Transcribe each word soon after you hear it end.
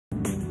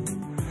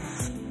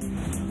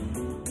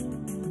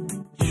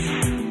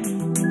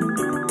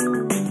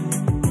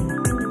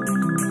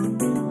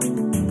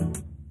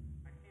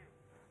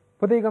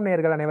புதியகம்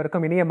நேயர்கள்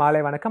அனைவருக்கும் இனிய மாலை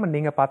வணக்கம்.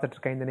 நீங்க பார்த்துட்டு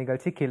இருக்க இந்த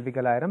நிகழ்ச்சி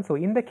கேள்விகள் ஆயிரம். ஸோ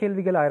இந்த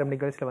கேள்விகள் ஆயிரம்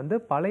நிகழ்ச்சியில் வந்து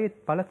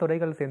பல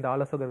துறைகள் சேர்ந்த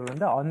ஆலோசகர்கள்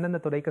வந்து அந்தந்த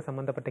துறைக்கு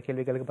சம்பந்தப்பட்ட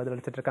கேள்விகளுக்கு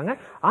பதிலளிச்சுட்டு இருக்காங்க.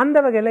 அந்த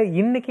வகையில்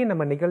இன்னைக்கு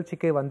நம்ம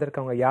நிகழ்ச்சிக்கு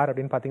வந்திருக்கவங்க யார்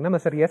அப்படின்னு பார்த்தீங்கன்னா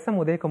மிஸ்டர்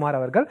எஸ்.எம். உதயகுமார்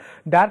அவர்கள்,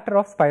 director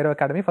of Spiro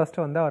academy.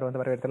 First வந்து அவர்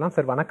வந்து வரவேற்கலாம்.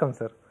 சார் வணக்கம்.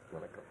 சார்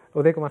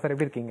உதயகுமார் சார்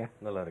எப்படி இருக்கீங்க?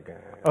 நல்லா இருக்கேன்.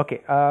 ஓகே,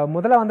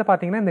 முதல்ல வந்து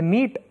பார்த்தீங்கன்னா இந்த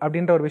நீட்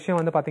அப்படின்ற ஒரு விஷயம்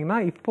வந்து பார்த்தீங்கன்னா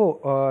இப்போ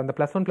இந்த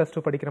 +1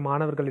 +2 படிக்கிற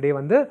மாணவர்களிடையே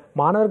வந்து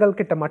மாணவர்கள்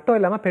கிட்ட மட்டும்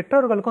இல்லாமல்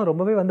பெற்றோர்களுக்கும்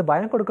ரொம்பவே வந்து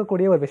பயம்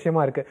கொடுக்கக்கூடிய ஒரு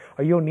விஷயமா இருக்கு.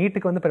 ஐயோ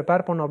நீட்டுக்கு வந்து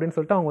ப்ரிப்பேர் பண்ணணும் அப்படின்னு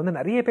சொல்லிட்டு அவங்க வந்து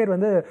நிறைய பேர்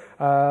வந்து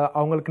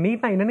அவங்களுக்கு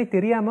நீட்னா என்னன்னு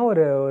தெரியாம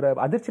ஒரு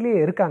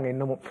அதிர்ச்சியிலேயே இருக்காங்க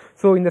இன்னமும்.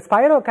 ஸோ இந்த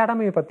ஸ்பைரோ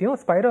அகாடமியை பற்றியும்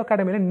ஸ்பைரோ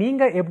அகாடமியில்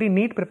நீங்க எப்படி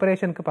நீட்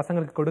ப்ரிப்பரேஷனுக்கு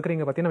பசங்களுக்கு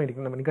கொடுக்குறீங்க பற்றி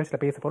நம்ம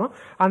நிகழ்ச்சியில் பேச போகிறோம்.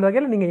 அந்த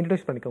வகையில் நீங்கள்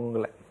இன்ட்ரோடியூஸ் பண்ணிக்கோங்க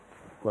உங்களை.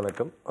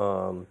 வணக்கம்.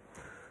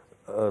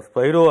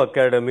 ஸ்பைரோ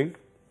அகாடமி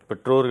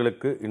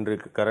பெற்றோர்களுக்கு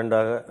இன்றைக்கு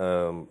கரண்டாக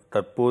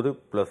தற்போது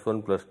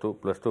 +1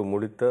 +2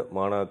 முடித்த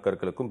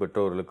மாணாக்கர்களுக்கும்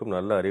பெற்றோர்களுக்கும்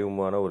நல்ல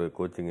அறிவுமான ஒரு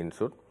கோச்சிங்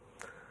இன்ஸ்டியூட்.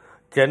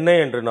 சென்னை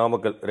என்று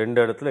நாமக்கல்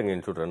 2 இடத்துல எங்கள்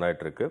இன்ஸ்டியூட் ரன்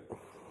ஆகிட்டு இருக்கு.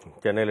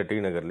 சென்னையில் டி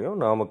நகர்லையும்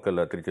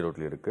நாமக்கல் திருச்சி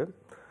ரோட்லையும் இருக்கு.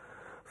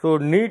 ஸோ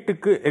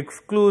நீட்டுக்கு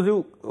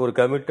எக்ஸ்க்ளூசிவ் ஒரு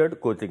committed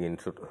coaching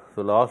institute.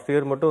 So last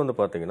year மட்டும் வந்து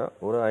பார்த்தீங்கன்னா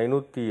ஒரு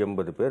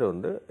 580 பேர்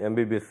வந்து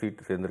எம்பிபிஎஸ்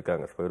சீட்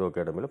சேர்ந்திருக்காங்க ஸ்பைரோ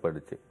அகாடமியில்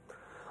படித்து.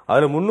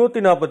 அதில்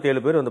 347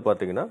 பேர் வந்து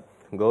பார்த்தீங்கன்னா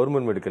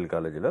கவர்மெண்ட் மெடிக்கல்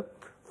காலேஜில்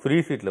ஃப்ரீ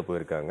சீட்டில்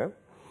போயிருக்காங்க.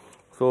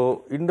 ஸோ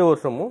இந்த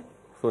வருஷமும்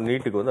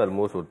நீட்டுக்கு வந்து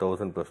ஆல்மோஸ்ட் ஒரு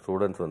 1000+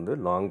 ஸ்டூடெண்ட்ஸ் வந்து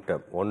லாங்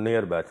டேர்ம் 1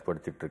 இயர் பேட்ச்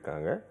படிச்சுட்டு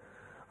இருக்காங்க.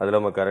 அது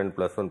இல்லாமல் கரண்ட்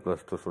 +1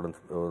 +2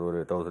 ஸ்டூடெண்ட்ஸ்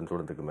ஒரு 1000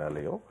 ஸ்டூடெண்ட்டுக்கு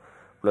மேலேயும்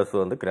ப்ளஸ்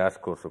வந்து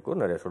கிராஷ்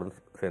கோர்ஸுக்கும் நிறைய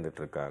ஸ்டூடெண்ட்ஸ்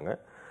சேர்ந்துட்டு இருக்காங்க.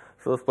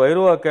 ஸோ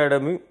ஸ்பைரோ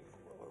அகாடமி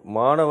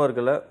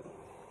மாணவர்களை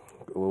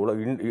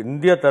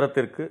இந்திய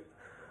தரத்திற்கு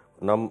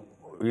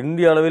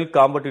இந்திய அளவில்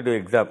காம்படிட்டிவ்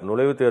எக்ஸாம்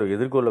நுழைவுத் தேர்வு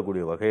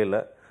எதிர்கொள்ளக்கூடிய வகையில்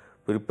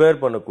ப்ரிப்பேர்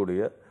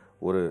பண்ணக்கூடிய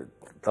ஒரு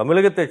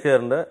தமிழகத்தை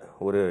சேர்ந்த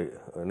ஒரு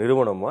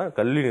நிறுவனமாக,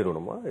 கல்வி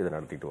நிறுவனமாக இதை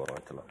நடத்திட்டு வரோம்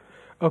ஆக்சுவலாக.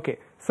 ஓகே,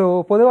 ஸோ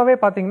பொதுவாகவே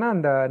பார்த்தீங்கன்னா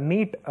இந்த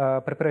நீட்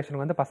ப்ரிப்பரேஷன்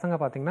வந்து பசங்க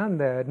பார்த்தீங்கன்னா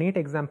இந்த நீட்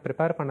எக்ஸாம்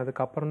ப்ரிப்பேர்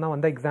பண்ணதுக்கு அப்புறம் தான்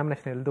வந்து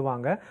எக்ஸாமினேஷன்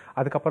எழுதுவாங்க.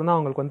 அதுக்கப்புறம் தான்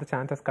அவங்களுக்கு வந்து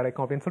சான்சஸ்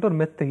கிடைக்கும் அப்படின்னு சொல்லிட்டு ஒரு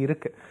மெத்து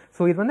இருக்குது.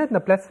 ஸோ இது வந்து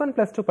இந்த +1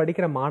 +2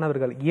 படிக்கிற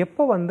மாணவர்கள்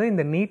எப்போ வந்து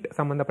இந்த நீட்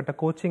சம்மந்தப்பட்ட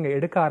கோச்சிங்கை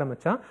எடுக்க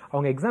ஆரம்பித்தா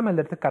அவங்க எக்ஸாம்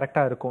எழுதுறதுக்கு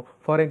கரெக்டாக இருக்கும்?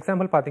 ஃபார்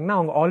எக்ஸாம்பிள் பார்த்தீங்கன்னா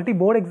அவங்க ஆல்ரெடி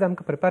போர்டு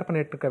எக்ஸாமுக்கு ப்ரிப்பேர்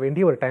பண்ணிட்டு இருக்க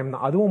வேண்டிய ஒரு டைம்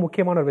தான், அதுவும்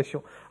முக்கியமான ஒரு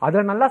விஷயம்.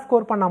 அதில் நல்லா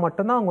ஸ்கோர் பண்ணால்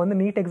மட்டும்தான் அவங்க வந்து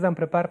நீட் எக்ஸாம்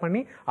ப்ரிப்பேர்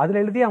பண்ணி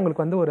அதில் எழுதி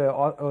அவங்களுக்கு வந்து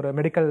ஒரு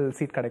மெடிக்கல்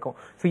சீட் கிடைக்கும்.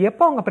 ஸோ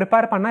எப்போ அவங்க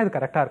ப்ரிப்பேர் பண்ணால் இது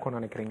கரெக்டாக இருக்கும்னு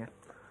நினைக்கிறீங்க?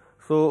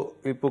 ஸோ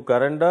இப்போ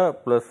கரண்டாக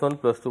 +1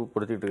 +2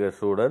 படிச்சுட்டு இருக்க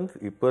ஸ்டூடெண்ட்ஸ்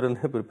இப்போ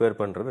இருந்தே ப்ரிப்பேர்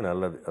பண்ணுறது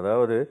நல்லது.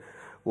 அதாவது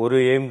ஒரு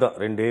எய்ம் தான்,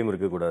 2 எய்ம்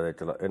இருக்கக்கூடாது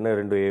ஆக்சுவலாக. என்ன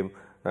 2 எய்ம்?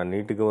 நான்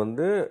நீட்டுக்கு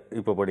வந்து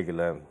இப்போ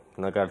படிக்கல,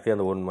 நான் கடைசியாக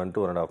அந்த 1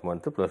 மந்த் 1.5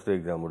 மந்த் +2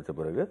 எக்ஸாம் முடித்த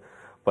பிறகு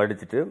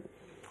படிச்சுட்டு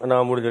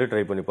நான் முடிஞ்சவரை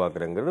ட்ரை பண்ணி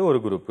பார்க்குறேங்கிறது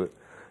ஒரு குரூப்பு.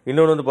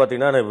 இன்னொன்று வந்து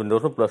பார்த்தீங்கன்னா நான் இந்த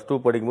வருஷம்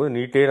 +2 படிக்கும்போது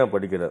நீட்டே நான்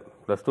படிக்கல,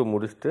 +2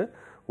 முடிச்சுட்டு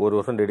ஒரு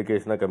வருஷம்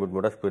டெடிக்கேஷனாக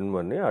கமிட்மெண்ட்டாக ஸ்பெண்ட்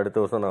பண்ணி அடுத்த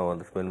வருஷம் நான்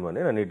வந்து ஸ்பெண்ட் பண்ணி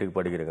நான் நீட்டுக்கு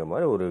படிக்கிறேங்கிற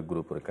மாதிரி ஒரு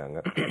குரூப் இருக்காங்க.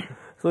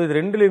 ஸோ இது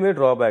ரெண்டுலேயுமே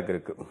ட்ராபேக்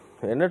இருக்குது.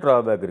 என்ன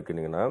ட்ராபேக்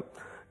இருக்குன்னீங்கன்னா,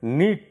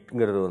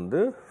 நீட்ங்கிறது வந்து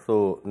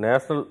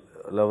national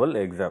level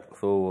exam.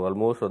 So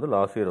almost வந்து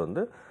லாஸ்ட் இயர்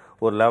வந்து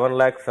ஒரு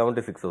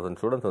 11,76,000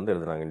 ஸ்டூடெண்ட்ஸ் வந்து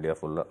எழுதுனாங்க இந்தியா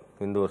ஃபுல்லாக.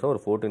 இந்த வருஷம்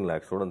ஒரு 14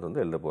 lakh ஸ்டூடெண்ட்ஸ்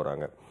வந்து எழுத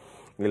போகிறாங்க.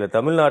 இதில்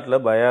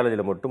தமிழ்நாட்டில்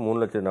பயாலஜியில் மட்டும்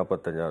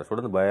 3,45,000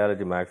 ஸ்டூடெண்ட்ஸ்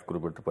பயாலஜி மேக்ஸ்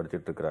குரூப் எடுத்து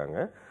படிச்சுட்டு இருக்கிறாங்க.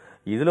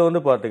 இதில் வந்து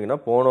பார்த்தீங்கன்னா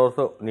போன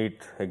வருஷம்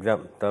NEET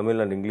exam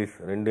Tamil and English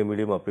 2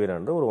 medium appear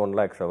ஆனது ஒரு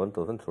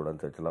 1,07,000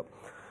 ஸ்டூடெண்ட்ஸ் வச்சுலாம்.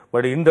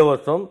 பட் இந்த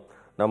வருஷம்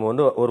நம்ம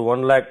வந்து ஒரு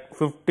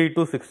 1,50,000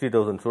 to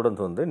 60,000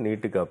 ஸ்டூடெண்ட்ஸ் வந்து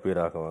நீட்டுக்கு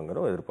அப்பியர்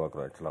ஆகுவாங்கிறோம்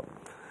எதிர்பார்க்குறோம் ஆக்சுவலாக.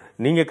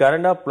 நீங்கள்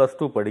கரண்டாக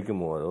 +2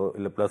 படிக்கும் போதோ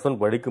இல்லை +1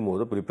 படிக்கும்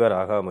போதோ ப்ரிப்பேர்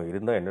ஆகாமல்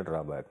இருந்தால் என்ன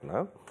ட்ராபேக்னா,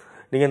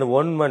 நீங்கள் இந்த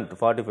 1 month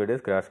 45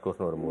 days கிராஷ்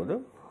கோர்ஸ்னு வரும்போது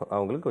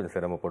அவங்களுக்கு கொஞ்சம்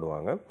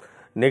சிரமப்படுவாங்க.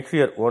 Next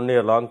year 1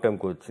 year long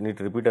term coach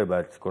NEET repeater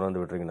batch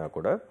கொண்டாந்து விட்டுறீங்கன்னா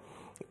கூட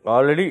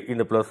ஆல்ரெடி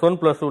இந்த +1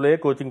 +2லேயே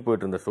கோச்சிங்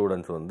போயிட்டு இருந்த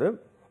ஸ்டூடெண்ட்ஸ் வந்து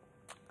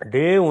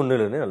டே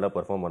 1லேருந்து நல்லா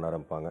பர்ஃபார்ம் பண்ண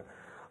ஆரம்பிப்பாங்க.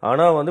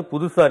 ஆனால் வந்து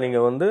புதுசாக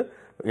நீங்கள் வந்து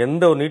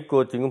எந்த ஒரு நீட்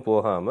கோச்சிங்கும்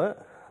போகாமல்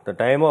இந்த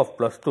டைம் ஆஃப்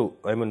 +2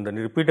 இந்த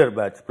ரிப்பீட்டர்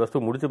பேட்ச்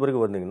 +2 முடிச்ச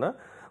பிறகு வந்தீங்கன்னா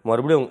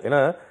மறுபடியும், ஏன்னா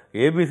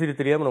ஏபிசிடி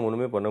தெரியாமல் நம்ம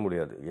ஒன்றுமே பண்ண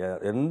முடியாது.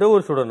 எந்த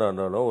ஒரு ஸ்டூடெண்டாக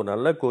இருந்தாலும் ஒரு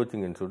நல்ல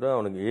கோச்சிங் இன்ஸ்டியூட்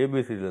அவனுக்கு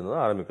ஏபிசிடிலேருந்து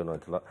தான் ஆரம்பிக்கணும்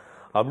ஆக்சுவலாக.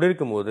 அப்படி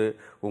இருக்கும்போது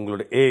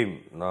உங்களோட எய்ம்,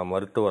 நான்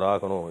மருத்துவர்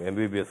ஆகணும்,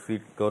 எம்பிபிஎஸ்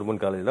சீட்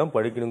கவர்மெண்ட் காலேஜ்லாம்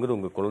படிக்கணுங்கிறது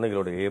உங்கள்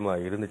குழந்தைகளோட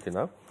எய்மாக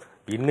இருந்துச்சுன்னா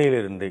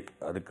இன்னையிலிருந்தே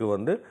அதுக்கு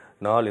வந்து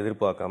நாள்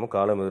எதிர்பார்க்காம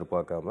காலம்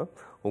எதிர்பார்க்காம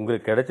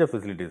உங்களுக்கு கிடைச்ச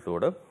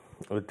ஃபெசிலிட்டிஸோட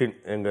வித்தின்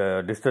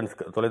எங்கள் டிஸ்டன்ஸ்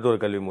தொலைதூர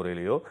கல்வி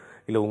முறையிலையோ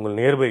இல்லை உங்கள்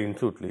நியர்பை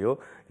இன்ஸ்டியூட்லையோ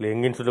இல்லை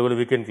எங்கள் இன்ஸ்டியூட்டில் கூட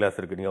வீக்கெண்ட் கிளாஸ்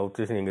இருக்குது. நீங்கள் அவுட்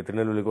ஸ்டேஷன் எங்கள்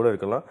திருநெல்வேலி கூட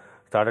இருக்கலாம்.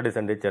 சாட்டர்டே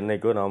சண்டே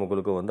சென்னைக்கோ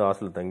நாமக்கலுக்கோ வந்து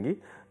ஹாஸ்டல் தங்கி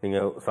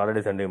நீங்கள்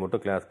சாட்டர்டே சண்டே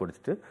மட்டும் கிளாஸ்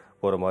படிச்சுட்டு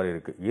போகிற மாதிரி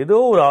இருக்குது. ஏதோ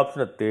ஒரு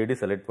ஆப்ஷனை தேடி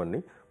செலக்ட்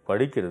பண்ணி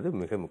படிக்கிறது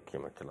மிக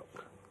முக்கியம்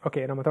ஆக்சுவலாக.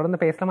 ஓகே, நம்ம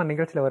தொடர்ந்து பேசலாமா?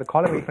 நிகழ்ச்சியில் ஒரு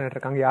காலர் வெயிட் பண்ணிட்டு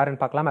இருக்காங்க,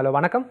 யாருன்னு பார்க்கலாம். ஹலோ,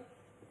 வணக்கம்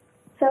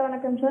சார்.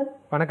 வணக்கம் சார்.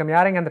 வணக்கம்,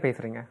 யார் எங்க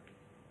பேசுறீங்க?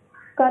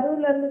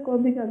 கரூர்ல இருந்து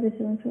கோபிகா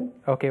பேசுறேன் சார்.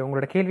 ஓகே,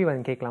 உங்களோட கேள்வி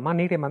வந்து கேட்கலாமா?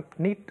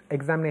 நீட்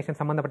எக்ஸாமினேஷன்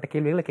சம்பந்தப்பட்ட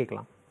கேள்விகளை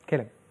கேட்கலாம்,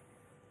 கேளுங்க.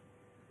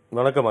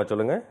 வணக்கம்மா,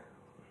 சொல்லுங்க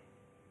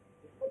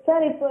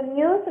சார். இப்போ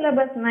நியூ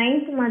சிலபஸ்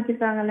 9th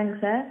மாத்திருக்காங்க இல்லைங்க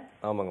சார்?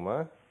 ஆமாங்கம்மா.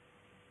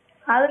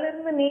 அதுல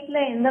இருந்து நீட்ல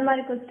எந்த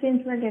மாதிரி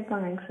கொஸ்டின்ஸ்லாம்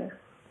கேட்பாங்க sir?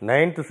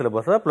 9th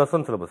சிலபஸா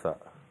 +1 சிலபஸா?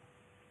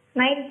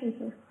 9th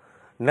sir.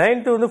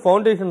 9th வந்து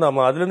ஃபவுண்டேஷன்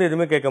தாம்மா, அதுலேருந்து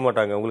எதுவுமே கேட்க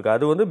மாட்டாங்க உங்களுக்கு.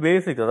 அது வந்து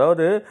பேசிக்,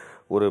 அதாவது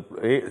ஒரு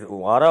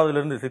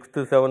 6வதுலேருந்து 6th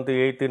 7th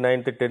 8th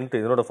 9th 10th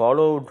இதனோட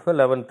ஃபாலோ அவுட் தான்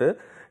 11th.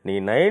 நீ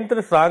 9th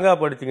ஸ்ட்ராங்காக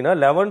படிச்சிங்கன்னா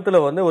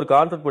 11th வந்து ஒரு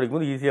கான்செப்ட்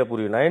படிக்கும்போது ஈஸியாக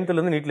புரியும்.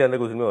 9th நீட்டில் எந்த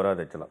கொஸ்டினுமே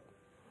வராது ஆக்சுவலாக.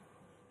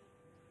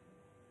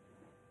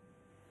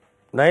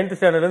 9th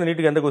ஸ்டாண்டர்ட்லேருந்து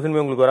நீட்டுக்கு எந்த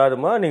கொஸ்டினுமே உங்களுக்கு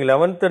வராதுமா. நீங்கள்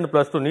 11th and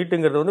 +2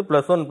 நீட்டுங்கிறது வந்து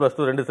 +1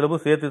 +2 2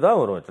 சிலபஸ் சேர்த்து தான்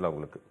வரும் ஆக்சுவலாக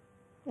உங்களுக்கு.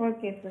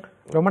 Okay sir.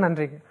 ரொம்ப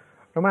நன்றிங்க.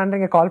 ரொம்ப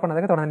நன்றிங்க கால்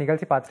பண்ணதுக்கு. தொடர்ந்து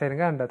நிகழ்ச்சி பார்த்துட்டே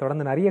இருங்க. அண்ட்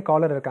தொடர்ந்து நிறைய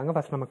காலர் இருக்காங்க.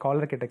 ஃபர்ஸ்ட் நம்ம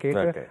காலர் கிட்ட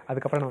கேட்டு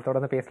அதுக்கப்புறம் நம்ம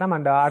தொடர்ந்து பேசலாம்.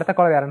 அண்ட் அடுத்த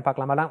காலர் யாருன்னு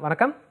பார்க்கலாம்.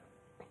 வணக்கம்.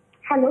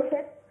 Hello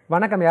sir.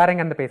 வணக்கம்,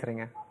 யாருங்க இருந்து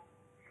பேசுறீங்க?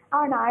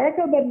 நான்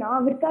அழகபர்ணா,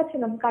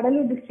 விருத்தாச்சலம்,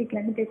 கடலூர் டிஸ்ட்ரிக்ட்ல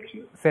இருந்து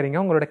பேசுறேன். சரிங்க,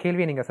 உங்களோட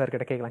கேள்வியை நீங்க சார்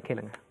கிட்ட கேட்கலாம்,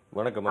 கேளுங்க.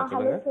 வணக்கம்மா, ஹலோ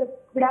சொல்லுங்க. Sir,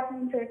 good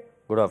afternoon sir.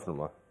 Good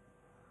ஆஃப்டர்நூன்மா.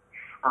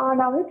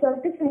 நான் வந்து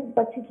 12th ஸ்டாண்டர்ட்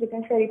படிச்சிட்டு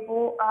இருக்கேன் சார். இப்போ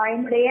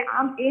என்னுடைய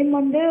எய்ம்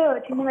வந்து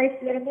சின்ன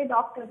வயசுல இருந்தே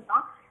டாக்டர்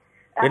தான்.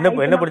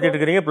 என்ன படிச்சிட்டு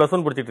இருக்கீங்க?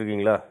 +1 படிச்சிட்டு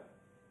இருக்கீங்களா?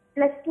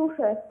 +2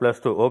 சார்.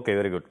 +2, okay,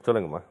 very good.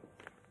 சொல்லுங்கம்மா.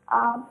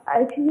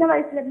 சின்ன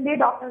வயசுல இருந்தே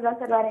டாக்டர் தான்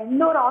சார். வேற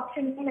எந்த ஒரு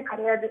ஆப்ஷனுமே எனக்கு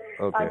கிடையாது.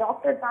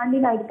 டாக்டர் தாண்டி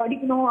நான் இது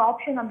படிக்கணும்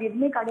ஆப்ஷன் அப்படி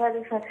எதுவுமே கிடையாது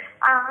சார்.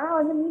 ஆனா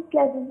வந்து நீட்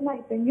கிளாஸ் வந்து நான்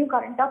இப்ப எங்கேயும்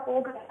கரண்டா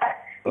போகல.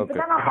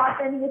 இப்பதான் நான்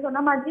பார்த்தேன், நீங்க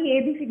சொன்ன மாதிரி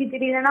ஏபிசிடி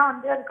தெரியலன்னா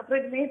வந்து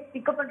அதுக்கப்புறம் இதுமே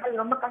பிக்கப்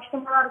பண்றது ரொம்ப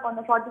கஷ்டமா தான் இருக்கும்.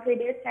 அந்த 45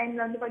 days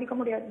டைம்ல வந்து படிக்க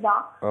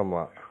முடியாதுதான்.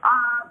 ஆமா,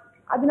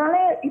 அதனால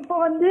இப்போ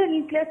வந்து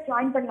நீட் கிளாஸ்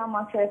ஜாயின்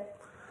பண்ணலாமா சார்?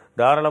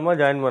 தாராளமா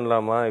ஜாயின்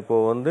பண்ணலாமா. இப்போ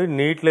வந்து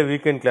நீட்ல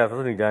வீக்கெண்ட்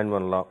கிளாஸஸ் நீங்க ஜாயின்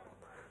பண்ணலாம்,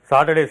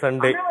 சாட்டர்டே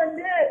சண்டே.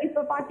 வந்து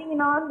இப்ப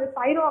பாத்தீங்கன்னா இந்த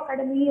ஸ்பைரோ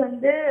அகாடமி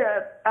வந்து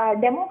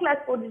டெமோ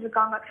கிளாஸ் போட்டுட்டு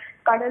இருக்காங்க,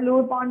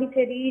 கடலூர்,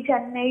 பாண்டிச்சேரி,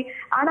 சென்னை.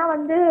 ஆனா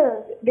வந்து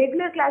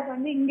ரெகுலர் கிளாஸ்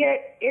வந்து இங்க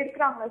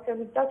எடுக்கிறாங்களா சார்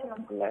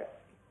விருத்தாச்சலம்குள்ள?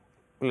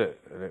 இல்ல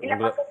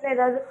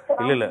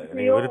இல்ல,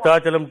 நீங்க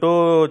விருத்தாச்சலம் டு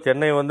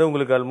சென்னை வந்து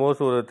உங்களுக்கு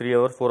ஆல்மோஸ்ட் ஒரு 3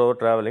 hours 4 hour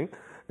டிராவலிங்.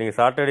 நீங்கள்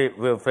சாட்டர்டே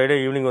ஃப்ரைடே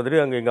ஈவினிங்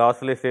வந்துட்டு அங்கே எங்கள்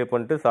ஹாஸ்டலே ஸ்டே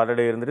பண்ணிட்டு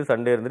சாட்டர்டே இருந்துட்டு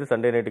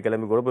சண்டே நைட்டு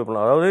கிளம்பி கூட போய்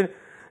போகலாம். அதாவது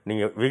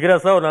நீங்கள்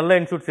விகரஸாக ஒரு நல்ல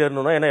இன்ஸ்டியூட்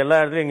சேரணும்னா, ஏன்னா எல்லா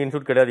இடத்துலையும் எங்கள்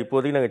இன்ஸ்டியூட் கிடையாது.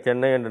 இப்போதைக்கு நாங்கள்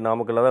சென்னை அண்ட்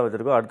நாமக்கல்ல தான்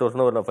வச்சிருக்கோம். அடுத்த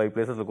வருஷம் ஒரு 5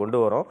 places கொண்டு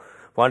வரோம்.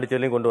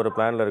 பாண்டிச்சேரிலையும் கொண்டு வர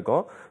பிளானில்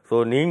இருக்கோம். ஸோ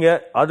நீங்கள்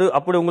அது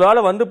அப்படி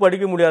உங்களால் வந்து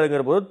படிக்க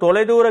முடியாதுங்கிற போது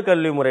தொலைதூர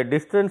கல்வி முறை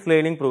டிஸ்டன்ஸ்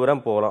லேர்னிங்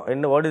ப்ரோக்ராம் போகலாம்.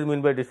 என்ன what is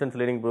mean by distance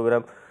learning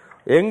program?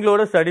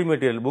 எங்களோட ஸ்டடி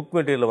மெட்டீரியல் புக்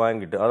மெட்டீரியல்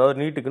வாங்கிட்டு, அதாவது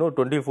நீட்டுக்குன்னு ஒரு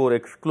 24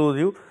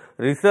 எக்ஸ்க்ளூசிவ்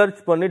ரிசர்ச்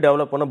பண்ணி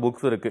டெவலப் பண்ண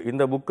புக்ஸ் இருக்கு.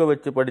 இந்த புக்கை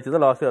வச்சு படிச்சு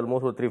தான் லாஸ்ட்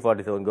ஆல்மோஸ்ட் ஒரு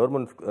 347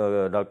 கவர்மெண்ட்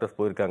டாக்டர்ஸ்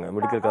போயிருக்காங்க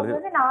மெடிக்கல்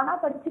காலேஜ். நானா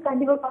படிச்சு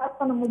கண்டிப்பா பாஸ்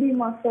பண்ண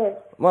முடியுமா சார்?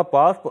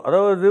 பாஸ்,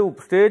 அதாவது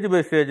ஸ்டேஜ்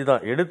பை ஸ்டேஜ்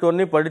தான்.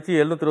 எடுத்தோடனே படிச்சு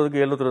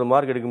 720க்கு 720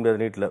 மார்க் எடுக்க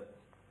முடியாது நீட்ல.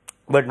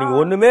 பட் நீங்க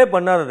ஒண்ணுமே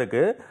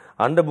பண்ணாததுக்கு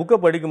அந்த புக்கை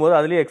படிக்கும்போது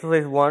அதுலயே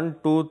எக்ஸசைஸ் 1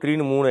 2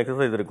 3ன்னு 3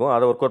 எக்ஸசைஸ் இருக்கும்,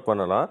 அதை ஒர்க் அவுட்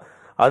பண்ணலாம்.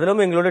 அது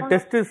இல்லாமல் எங்களோட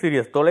டெஸ்ட்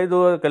சீரியஸ்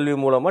தொலைதூர கல்வி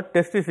மூலமாக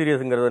டெஸ்ட்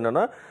சீரியஸ்ங்கிறது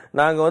என்னன்னா,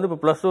 நாங்கள் வந்து இப்போ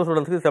 +2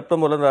 ஸ்டூடெண்ட்ஸ்க்கு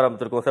செப்டம்பர்லேருந்து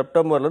ஆரம்பிச்சிருக்கோம்.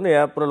 செப்டம்பர்லேருந்து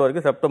ஏப்ரல்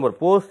வரைக்கும் செப்டம்பர்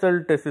போஸ்டல்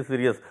டெஸ்ட்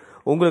சீரியஸ்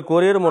உங்களுக்கு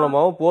கொரியர்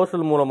மூலமாகவும்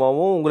போஸ்டல்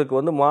மூலமாகவும் உங்களுக்கு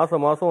வந்து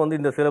மாதம் வந்து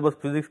இந்த சிலபஸ்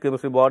ஃபிசிக்ஸ்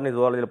கெமிஸ்ட்ரி பாட்னி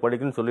ஜுவாலஜியில்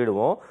படிக்கணும்னு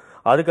சொல்லிடுவோம்.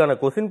 அதுக்கான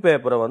கொஸ்டின்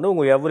பேப்பரை வந்து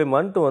உங்கள் எவ்ரி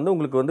மந்த் வந்து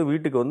உங்களுக்கு வந்து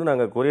வீட்டுக்கு வந்து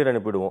நாங்கள் கொரியர்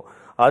அனுப்பிடுவோம்.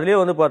 அதுலேயே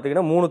வந்து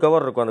பார்த்தீங்கன்னா 3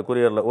 கவர் இருக்கும் அந்த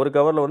கொரியரில். ஒரு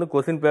கவரில் வந்து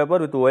question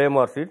paper with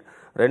OMR sheet,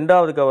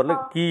 2வது கவரில்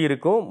கீ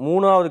இருக்கும்,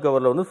 3வது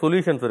கவரில் வந்து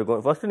சொல்யூஷன்ஸ் இருக்கும்.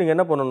 ஃபர்ஸ்ட் நீங்கள்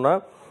என்ன பண்ணணும்னா,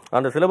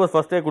 அந்த சிலபஸ்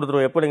ஃபர்ஸ்டே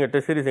கொடுத்துருவோம். எப்போ நீங்கள்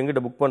டெஸ்ட் சீரிஸ்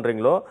எங்கிட்ட புக்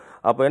பண்ணுறீங்களோ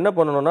அப்போ என்ன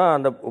பண்ணணும்னா,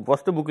 அந்த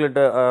ஃபர்ஸ்ட்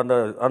புக்லெட்டை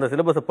அந்த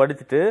சிலபஸை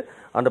படிச்சுட்டு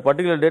அந்த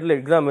பர்டிகுலர் டேட்டில்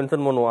எக்ஸாம்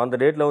மென்ஷன் பண்ணுவோம். அந்த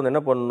டேட்டில் வந்து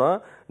என்ன பண்ணணும்னா,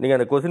 நீங்கள்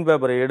அந்த கொஸ்டின்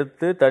பேப்பரை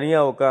எடுத்து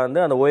தனியாக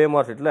உட்காந்து அந்த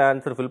OMR ஷீட்டில்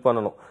ஆன்சர் ஃபில்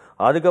பண்ணணும்.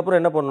 அதுக்கப்புறம்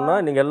என்ன பண்ணணும்னா,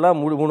 நீங்கள் எல்லாம்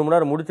 3 மணி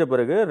நேரம் முடிச்ச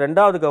பிறகு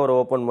 2வது கவரை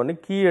ஓப்பன் பண்ணி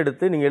கீ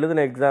எடுத்து நீங்கள்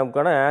எழுதின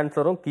எக்ஸாமுக்கான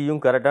ஆன்சரும் கீயும்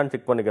கரெக்டானு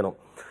செக் பண்ணிக்கணும்.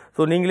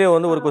 ஸோ நீங்களே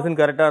வந்து ஒரு கொஸ்டின்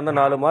கரெக்டாக இருந்தால்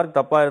 4 மார்க்,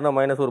 தப்பாக இருந்தால்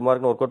 -1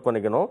 மார்க்னு ஒர்க் அவுட்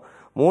பண்ணிக்கணும்.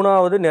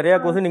 3வது நிறையா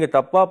கொஸ்டின் நீங்கள்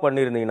தப்பாக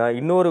பண்ணியிருந்தீங்கன்னா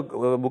இன்னொரு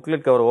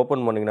புக்லெட் கவர்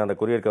ஓப்பன் பண்ணிங்கன்னா அந்த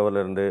கொரியர்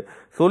கவரில் இருந்து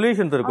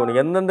சொல்யூஷன்ஸ் இருக்கும்.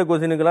 நீங்கள் எந்தெந்த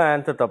கொஸ்டினுக்கெல்லாம்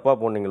ஆன்சர் தப்பாக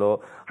போனீங்களோ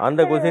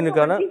அந்த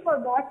கொஸ்டினுக்கான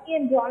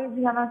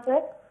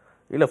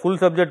இல்லை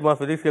full சப்ஜெக்ட்மா,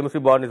 physics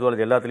chemistry botany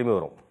zoology எல்லாத்துலேயுமே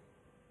வரும்.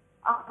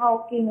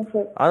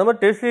 அது மாதிரி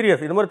டெஸ்ட்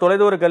சீரியஸ் இது மாதிரி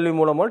தொலைதூர கல்வி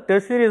மூலமாக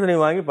டெஸ்ட் சீரியஸ்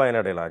நீங்கள் வாங்கி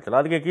பயனடையலாம்.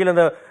 ஆக்சுவலாக அதுக்கு கீழே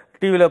அந்த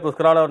டிவியில் இப்போ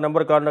ஸ்க்ரால் ஒரு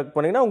நம்பர் கான்டாக்ட்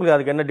பண்ணிங்கன்னா உங்களுக்கு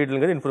அதுக்கு என்ன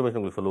டீட்டெயிலுங்கிறது இன்ஃபர்மேஷன்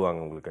உங்களுக்கு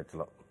சொல்லுவாங்க உங்களுக்கு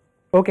ஆக்சுவலாக.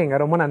 ஓகேங்க,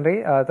 ரொம்ப நன்றி.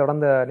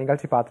 தொடர்ந்து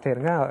நிகழ்ச்சி பார்த்துட்டே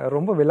இருங்க.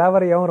 ரொம்ப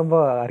விலாவரியாகவும் ரொம்ப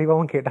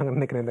அறிவாகவும் கேட்டாங்கன்னு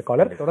நினைக்கிறேன் இந்த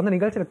காலர். தொடர்ந்து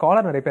நிகழ்ச்சியில்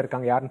காலர் நிறைய பேர்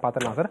இருக்காங்க, யாருன்னு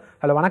பார்த்துடலாம் சார்.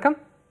 ஹலோ வணக்கம்.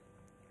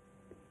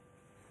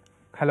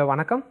 ஹலோ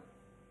வணக்கம்,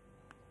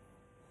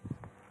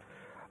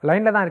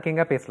 லைனில் தான்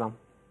இருக்கீங்க, பேசலாம்.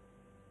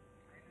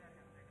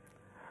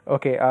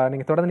 ஓகே,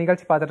 நீங்கள் தொடர்ந்து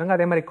நிகழ்ச்சி பார்த்துட்டுருங்க.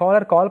 அதே மாதிரி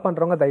கால்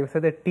பண்ணுறவங்க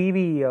தயவுசெய்து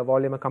டிவி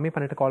வால்யூமை கம்மி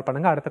பண்ணிட்டு கால்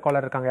பண்ணுங்க. அடுத்த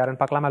காலர் இருக்காங்க,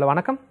 யாருன்னு பார்க்கலாம். ஹலோ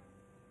வணக்கம்.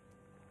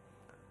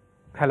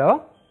 ஹலோ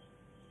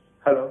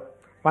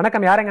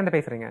வணக்கம், யார் எங்கேருந்து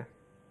பேசுறீங்க?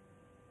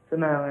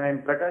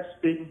 Prakash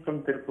speaking from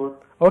Tiruppur.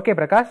 Okay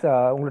Prakash,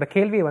 உங்களோட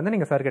கேள்வியை வந்து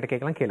நீங்க சார் கிட்ட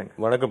கேட்கலாம், கேளுங்க.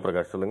 வணக்கம்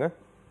பிரகாஷ், சொல்லுங்க.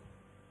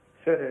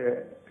 சார்,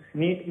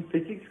 நீட்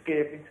பிசிக்ஸ்க்கு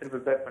எப்படி சார்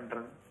ப்ரிப்பேர்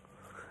பண்றாங்க?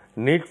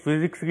 நீட்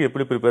பிசிக்ஸ்க்கு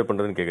எப்படி ப்ரிப்பேர்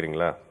பண்றதுன்னு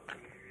கேக்குறீங்களா?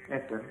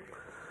 Yes sir.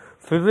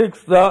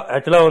 பிசிக்ஸ் தான்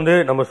ஆக்சுவலாக வந்து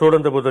நம்ம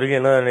ஸ்டூடெண்ட்டை பொறுத்த வரைக்கும்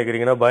என்ன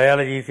நினைக்கிறீங்கன்னா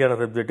பயாலஜி ஈஸியான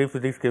சப்ஜெக்ட்,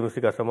 பிசிக்ஸ்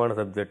கெமிஸ்ட்ரி கஷ்டமான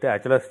சப்ஜெக்ட்.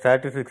 ஆக்சுவலாக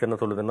ஸ்டாட்டிஸ்டிக்ஸ் என்ன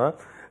சொல்லுதுன்னா,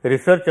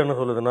 ரிசர்ச் என்ன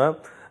சொல்லுதுன்னா,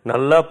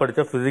 நல்லா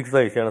படித்தா பிசிக்ஸ்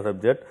தான் ஈஸியான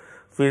சப்ஜெக்ட்.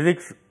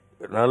 பிசிக்ஸ்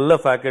நல்ல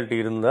ஃபேக்கல்ட்டி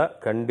இருந்தால்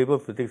கண்டிப்பாக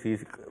பிசிக்ஸ்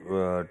ஈஸி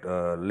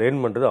லேர்ன்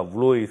பண்ணுறது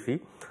அவ்வளோ ஈஸி.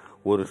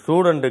 ஒரு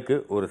ஸ்டூடெண்ட்டுக்கு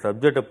ஒரு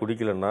சப்ஜெக்டை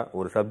பிடிக்கலன்னா,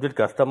 ஒரு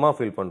சப்ஜெக்ட் கஷ்டமாக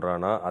ஃபீல்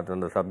பண்ணுறான்னா அது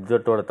அந்த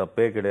சப்ஜெக்டோட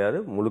தப்பே கிடையாது,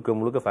 முழுக்க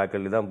முழுக்க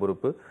ஃபேக்கல்ட்டி தான்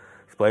பொறுப்பு.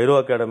 ஸ்பைரோ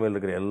அகாடமியில்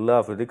இருக்கிற எல்லா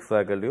physics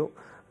ஃபேக்கல்ட்டியும்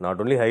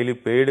not only highly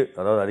paid,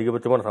 அதாவது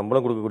அதிகபட்சமான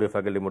சம்பளம் கொடுக்கக்கூடிய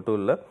ஃபேக்கல்ட்டி மட்டும்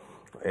இல்லை,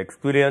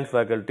 எக்ஸ்பீரியன்ஸ்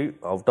ஃபேக்கல்ட்டி.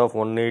 அவுட் ஆஃப்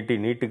 180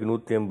 நீட்டுக்கு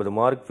 180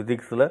 மார்க்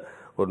ஃபிசிக்ஸில்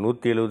ஒரு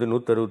 170,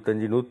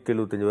 165,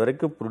 175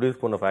 வரைக்கும்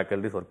ப்ரொடியூஸ் பண்ண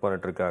ஃபேக்கல்ட்டிஸ் ஒர்க்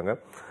பண்ணிட்டு இருக்காங்க.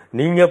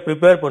 நீங்கள்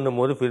ப்ரிப்பேர்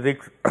பண்ணும்போது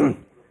ஃபிசிக்ஸ்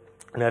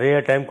நிறைய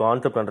டைம்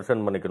கான்செப்ட்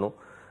அண்டர்ஸ்டாண்ட் பண்ணிக்கணும்,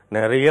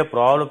 நிறைய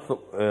ப்ராப்ளம்ஸ்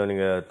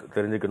நீங்கள்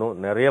தெரிஞ்சுக்கணும்,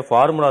 நிறைய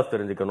ஃபார்முலாஸ்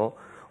தெரிஞ்சுக்கணும்.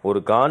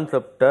 ஒரு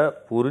கான்செப்டை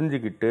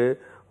புரிஞ்சுக்கிட்டு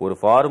ஒரு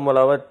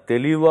ஃபார்முலாவை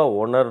தெளிவாக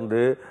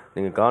உணர்ந்து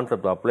நீங்கள்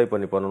கான்செப்ட் அப்ளை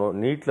பண்ணணும்.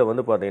 நீட்டில்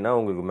வந்து பார்த்தீங்கன்னா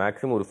உங்களுக்கு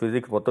மேக்ஸிமம் ஒரு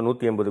ஃபிசிக்ஸ் மொத்தம்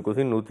 180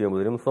 கொஸ்டின்,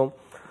 180 நிமிஷம்.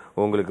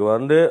 உங்களுக்கு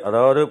வந்து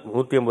அதாவது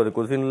 180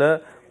 கொஸ்டினில்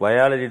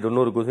பயாலஜி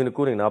 90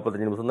 கொஸ்டினுக்கும் நீங்கள்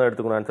 45 நிமிஷம் தான்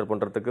எடுத்துக்கணும் ஆன்சர்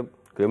பண்ணுறதுக்கு.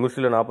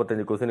 கெமிஸ்ட்ரியில்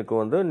 45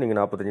 கொஸ்டினுக்கும் வந்து நீங்கள்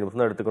 45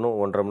 நிமிஷம் தான் எடுத்துக்கணும்,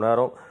 1.5 மணி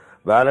நேரம்.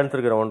 பேலன்ஸ்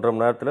இருக்கிற 1.5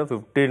 மணி நேரத்தில்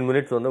 15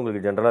 மினிட்ஸ் வந்து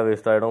உங்களுக்கு ஜென்ரலாக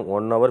வேஸ்ட் ஆகிடும்.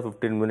 1 hour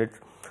 15 minutes.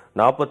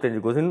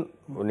 45 கொஸ்டின்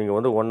நீங்கள்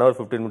வந்து 1 hour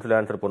 15 minutes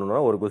ஆன்சர்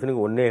பண்ணணும்னா ஒரு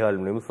கொஸ்டினுக்கு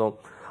 1.25 நிமிஷம்.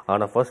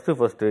 ஆனால்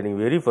ஃபஸ்ட்டு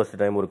நீங்கள் வெரி ஃபர்ஸ்ட்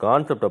டைம் ஒரு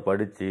கான்செப்டை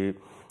படித்து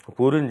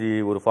புரிஞ்சு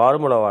ஒரு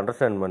ஃபார்முலாவை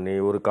அண்டர்ஸ்டாண்ட் பண்ணி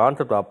ஒரு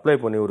கான்செப்டை அப்ளை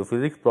பண்ணி ஒரு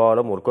ஃபிசிக்ஸ்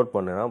ப்ராப்ளம் ஒர்க் அவுட்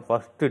பண்ணினா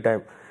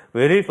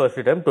வெரி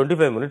ஃபர்ஸ்ட் டைம்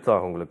 25 minutes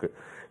ஆகும் உங்களுக்கு.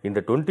 இந்த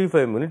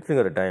 25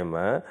 minutesங்கிற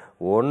டைமை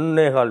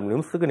 1.25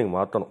 நிமிஷத்துக்கு நீங்கள்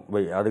மாற்றணும்.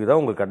 அதுக்கு தான்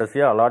உங்களுக்கு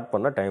கடைசியாக அலாட்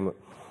பண்ண டைமு.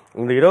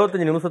 இந்த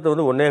 25 நிமிஷத்தை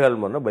வந்து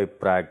 1.25 பண்ணால் பை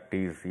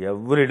ப்ராக்டிஸ்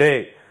எவ்ரிடே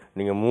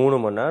நீங்கள்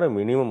 3 மணி நேரம்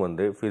மினிமம்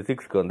வந்து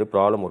ஃபிசிக்ஸ்க்கு வந்து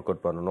ப்ராப்ளம் ஒர்க்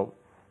அவுட் பண்ணணும்,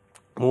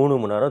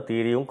 3 மணி நேரம்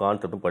தியரியும்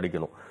கான்செப்டும்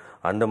படிக்கணும்.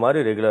 அந்த மாதிரி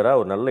ரெகுலராக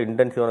ஒரு நல்ல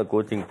இன்டென்சிவான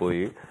கோச்சிங்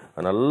போய்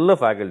நல்ல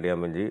ஃபேக்கல்ட்டி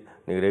அமைஞ்சு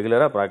நீங்கள்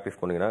ரெகுலராக ப்ராக்டிஸ்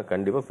பண்ணிங்கன்னா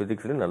கண்டிப்பாக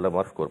ஃபிசிக்ஸ்லேயும் நல்ல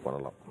மார்க் ஸ்கோர்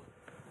பண்ணலாம்.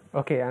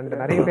 ஓகே. அண்ட்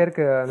நிறைய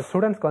பேருக்கு அந்த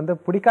ஸ்டூடெண்ட்ஸ்க்கு வந்து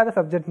பிடிக்காத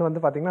சப்ஜெக்ட்னு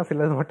வந்து பார்த்தீங்கன்னா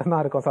சிலது மட்டும்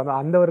தான் இருக்கும். ஸோ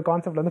அந்த ஒரு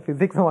கான்செப்ட் வந்து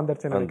ஃபிசிக்ஸும்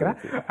வந்துருச்சுன்னு நினைக்கிறேன்.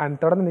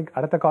 அண்ட் தொடர்ந்து நீங்கள்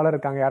அடுத்த காலர்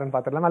இருக்காங்க, யாருன்னு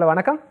பார்த்துடலாம். ஹலோ,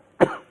 வணக்கம்.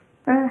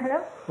 ஹலோ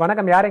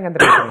வணக்கம், யார் எங்க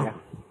இருந்து பேசுறீங்க?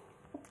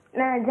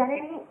 நான்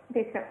ஜனனி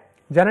பேசுறேன்.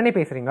 ஜனனி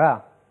பேசுறீங்களா?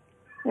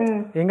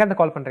 எங்க இருந்து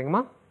கால்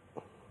பண்றீங்கம்மா?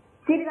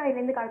 சீர்காழில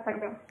இருந்து கால்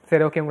பண்றேன்.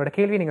 சரி, ஓகே. உங்களோட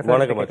கேள்வி நீங்க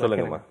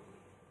சொல்லுங்கம்மா.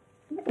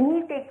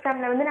 நீட்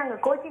எக்ஸாம்ல வந்து நாங்க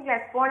கோச்சிங்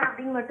கிளாஸ் போனா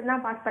அப்படின்னு மட்டும்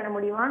தான் பாஸ் பண்ண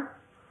முடியுமா?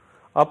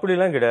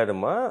 அப்படிலாம்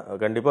கிடையாதும்மா.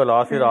 கண்டிப்பாக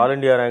last year all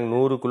India rank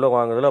 100க்குள்ளே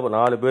வாங்குறதுல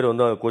 4 பேர்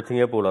வந்து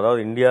கோச்சிங்கே போகல.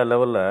 அதாவது இந்தியா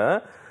லெவலில்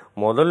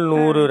முதல்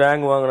 100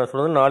 ரேங்க் வாங்கின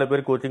ஸ்டூடெண்ட் 4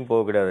 பேர் கோச்சிங்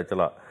போக கிடையாது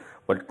ஆக்சுவலாக.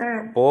 பட்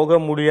போக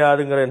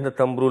முடியாதுங்கிற எந்த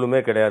தம்ப்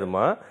ரூலுமே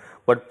கிடையாதுமா.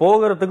 பட்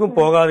போகிறதுக்கும்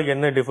போகாதுக்கு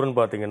என்ன டிஃப்ரெண்ட்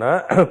பார்த்தீங்கன்னா,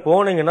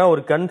 போனீங்கன்னா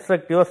ஒரு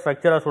கன்ஸ்ட்ரக்டிவாக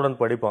ஸ்ட்ரக்சராக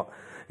ஸ்டூடெண்ட் படிப்பான்.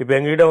 இப்போ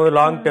எங்ககிட்ட வந்து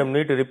long term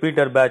NEET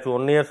repeater batch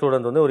 1 year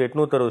student வந்து ஒரு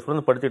 860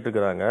 ஸ்டூடெண்ட் படிச்சுட்டு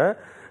இருக்கிறாங்க.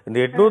 இந்த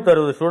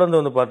 860 ஸ்டூடெண்ட்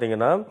வந்து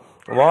பார்த்தீங்கன்னா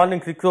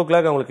மார்னிங் 6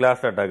 o'clock அவங்களுக்கு கிளாஸ்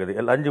ஸ்டார்ட் ஆகுது.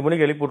 5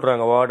 மணிக்கு எழுப்பி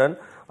விட்றாங்க வார்டன்.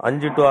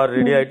 5 to 6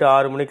 ரெடி ஆகிட்டு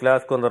 6 மணிக்கு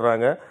கிளாஸ்க்கு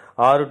வந்துடுறாங்க.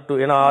 6 to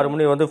ஏன்னா 6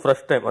 மணி வந்து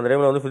ஃப்ரெஷ் டைம். அந்த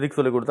டைமில் வந்து ஃபிசிக்ஸ்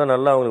சொல்லி கொடுத்தா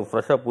நல்லா அவங்களுக்கு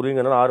ஃப்ரெஷ்ஷாக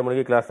புரியுங்கனால 6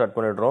 மணிக்கு கிளாஸ் ஸ்டார்ட்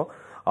பண்ணிடுறோம்.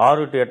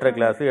 6 to 8:30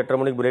 கிளாஸ், 8:30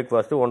 மணிக்கு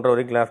பிரேக்ஃபாஸ்ட், 1:30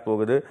 வரைக்கும் கிளாஸ்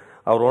போகுது.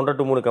 அவர் 1:30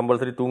 to 3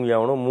 கம்பல்சரி தூங்கி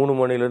ஆகணும். 3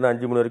 மணிலேருந்து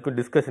 5 மணி வரைக்கும்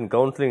டிஸ்கஷன்,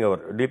 கவுன்சிலிங்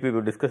அவர், டிபி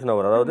டிஸ்கஷன்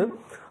அவர், அதாவது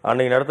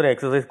அன்னைக்கு நடத்துகிற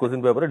எக்ஸசைஸ்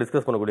கொஸ்டின் பேப்பரை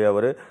டிஸ்கஸ் பண்ணக்கூடிய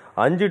அவர்.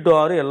 5 to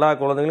 6 எல்லா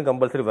குழந்தைங்களும்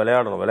கம்பல்சரி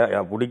விளையாடணும்.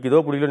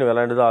 பிடிக்குதோ பிடிக்கலோ நீ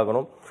விளையாண்டு தான்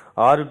ஆகணும்.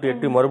 6 to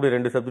 8 மறுபடியும்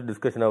 2 subject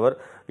discussion our.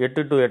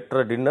 8 to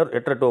 8:30 dinner.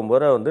 8:30 to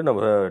 9 வந்து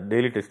நம்ம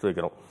டெய்லி டெஸ்ட்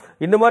வைக்கிறோம்.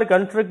 இந்த மாதிரி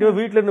கன்ஸ்ட்ரக்டிவாக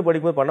வீட்டில இருந்து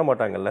படிக்கும்போது பண்ண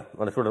மாட்டாங்கல்ல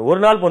அந்த ஸ்டூடெண்ட்.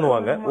 ஒரு நாள்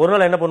பண்ணுவாங்க. ஒரு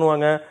நாள் என்ன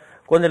பண்ணுவாங்க,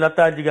 கொஞ்சம்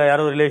லத்தாஜிக்கா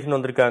யாரோ ரிலேஷன்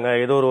வந்திருக்காங்க,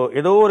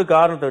 ஏதோ ஒரு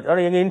காரணத்தை வச்சு.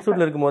 ஆனால் எங்கள்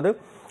இன்ஸ்டியூட்ல இருக்கும்போது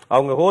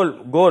அவங்க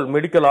கோல்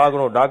மெடிக்கல்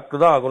ஆகணும்,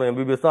 டாக்டர் தான் ஆகணும்,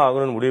 எம்பிபிஎஸ் தான்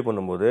ஆகணும்னு முடிவு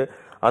பண்ணும்போது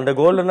அந்த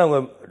கோல்ல இருந்து அவங்க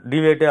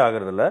டிவேட்டே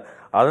ஆகிறது இல்லை.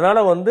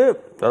 அதனால வந்து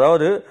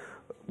அதாவது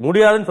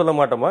முடியாதுன்னு சொல்ல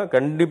மாட்டோமா,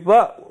 கண்டிப்பா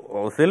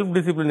செல்ஃப்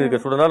டிசிப்ளின் இருக்க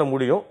ஸ்டூடெண்டால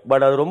முடியும்.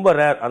 பட் அது ரொம்ப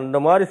ரேர். அந்த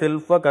மாதிரி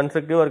செல்ஃபா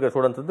கன்ஸ்ட்ரக்டிவா இருக்க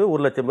ஸ்டூடெண்ட்ஸ் வந்து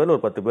 1,00,000 பேர்ல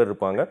ஒரு 10 பேர்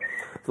இருப்பாங்க.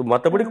 ஸோ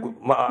மற்றபடி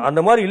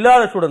அந்த மாதிரி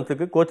இல்லாத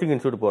ஸ்டூடெண்ட்ஸுக்கு கோச்சிங்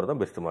இன்ஸ்டியூட் போறது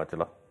தான் பெஸ்ட்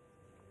மாச்சலாம்.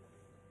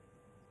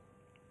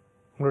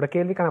 உங்களோட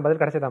கேள்விக்கான பதில்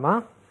கிடைச்சதாமா?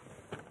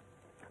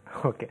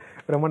 ஓகே,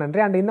 ரொம்ப நன்றி.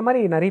 அண்ட் இந்த மாதிரி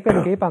நிறைய பேர்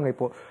கேட்பாங்க.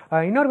 இப்போ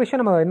இன்னொரு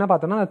விஷயம் நம்ம என்ன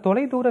பார்த்தோம்னா,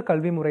 தொலைதூர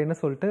கல்வி முறைன்னு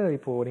சொல்லிட்டு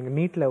இப்போ நீங்க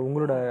நீட்ல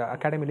உங்களோட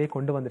அகாடமிலேயே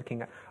கொண்டு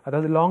வந்திருக்கீங்க.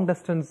 அதாவது லாங்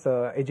டிஸ்டன்ஸ்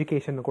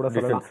எஜுகேஷன் கூட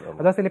சொல்லலாம்.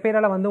 அதாவது சில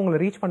பேரால வந்து உங்களை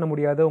ரீச் பண்ண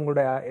முடியாது,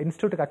 உங்களோட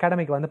இன்ஸ்டியூட்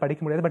அகாடமிக்கு வந்து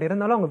படிக்க முடியாது. பட்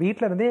இருந்தாலும் அவங்க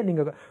வீட்டில இருந்தே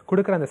நீங்க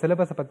கொடுக்குற அந்த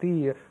சிலபஸை பத்தி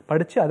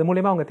படிச்சு அது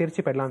மூலியமா அவங்க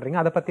தேர்ச்சி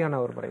பெறலான்றீங்க. அதை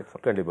பத்தியான ஒரு முறை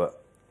சொல்லுங்க. கண்டிப்பா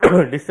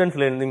டிஸ்டன்ஸ்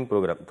லேர்னிங்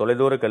ப்ரோக்ராம்,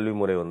 தொலைதூர கல்வி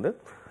முறை வந்து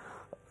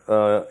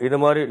இது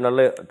மாதிரி நல்ல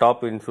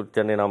டாப் இன்ஸ்டியூட்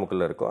சென்னை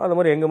நாமக்கல்ல இருக்கும். அது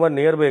மாதிரி எங்கள் மாதிரி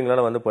நியர்பை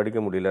எங்களால் வந்து படிக்க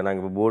முடியல,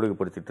 நாங்கள் இப்போ போர்டுக்கு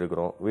படிச்சுட்டு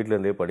இருக்கிறோம்,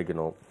 வீட்டிலேருந்தே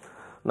படிக்கணும்,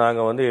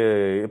 நாங்கள் வந்து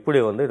எப்படி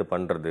வந்து இதை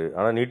பண்ணுறது,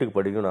 ஆனால் நீட்டுக்கு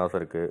படிக்கணும்னு ஆசை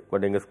இருக்குது.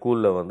 பட் எங்கள்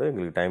ஸ்கூலில் வந்து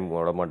எங்களுக்கு டைம்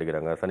விட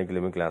மாட்டேங்கிறாங்க.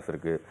 சனிக்கிழமை கிளாஸ்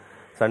இருக்குது,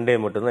 சண்டே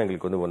மட்டும்தான்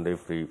எங்களுக்கு வந்து 1 day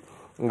ஃப்ரீ,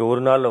 இங்கே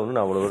ஒரு நாளில் வந்து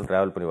நான் அவ்வளோ தூரம்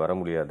ட்ராவல் பண்ணி வர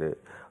முடியாது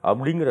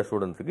அப்படிங்கிற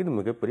ஸ்டூடெண்ட்ஸுக்கு இது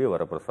மிகப்பெரிய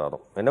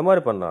வரப்பிரசாதம். என்ன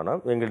மாதிரி பண்ணலான்னா,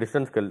 எங்கள்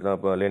டிஸ்டன்ஸ்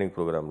லேர்னிங்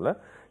ப்ரோக்ராமில்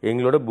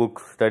எங்களோட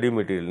books study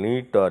material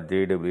NEET R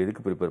JW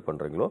எதுக்கு ப்ரிப்பேர்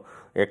பண்ணுறீங்களோ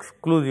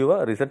எக்ஸ்க்ளூசிவாக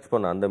ரிசர்ச்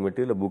பண்ண அந்த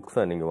மெட்டீரியல்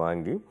புக்ஸை நீங்கள்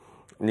வாங்கி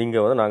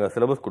நீங்கள் வந்து நாங்கள்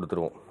சிலபஸ்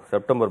கொடுத்துருவோம்.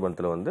 செப்டம்பர்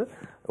மந்தில் வந்து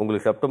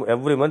உங்களுக்கு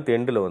எவ்ரி மந்த்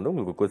எண்டில் வந்து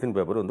உங்களுக்கு கொஸ்டின்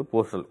பேப்பர் வந்து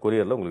போஸ்டல்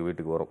கொரியரில் உங்களுக்கு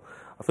வீட்டுக்கு வரும்.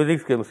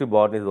 Physics chemistry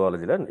botany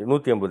ஜுவாலஜியில்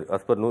 150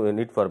 as per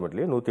NEET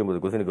ஃபார்மேட்லேயே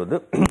 150 கொஸ்டினுக்கு வந்து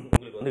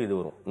உங்களுக்கு வந்து இது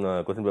வரும்,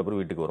 கொஸ்டின் பேப்பர்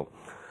வீட்டுக்கு வரும்.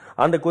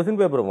 அந்த கொஸ்டின்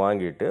பேப்பரை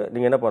வாங்கிட்டு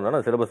நீங்கள் என்ன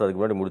பண்ணலாம், சிலபஸ் அதுக்கு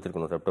முன்னாடி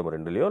முடிச்சிருக்கணும். செப்டம்பர்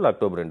 2 இல்லை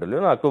அக்டோபர்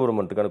 2 அக்டோபர்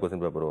மந்த்துக்கான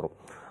கொஸ்டின் பேப்பர் வரும்.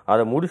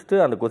 அதை முடிச்சுட்டு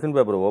அந்த கொஸ்டின்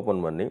பேப்பரை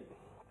ஓப்பன் பண்ணி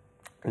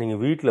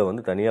நீங்கள் வீட்டில்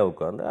வந்து தனியாக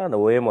உட்காந்து அந்த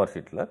ஓஎம்ஆர்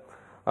ஷீட்டில்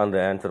அந்த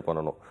ஆன்சர்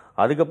பண்ணணும்.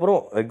 அதுக்கப்புறம்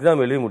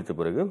எக்ஸாம் எழுதி முடித்த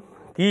பிறகு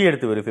கீ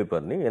எடுத்து வெரிஃபை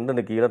பண்ணி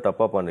எந்தெந்த கீயெல்லாம்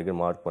தப்பாக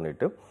பண்ணிருக்குன்னு மார்க்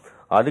பண்ணிவிட்டு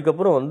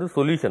அதுக்கப்புறம் வந்து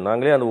சொல்யூஷன்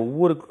நாங்களே அந்த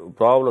ஒவ்வொரு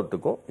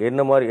ப்ராப்ளத்துக்கும்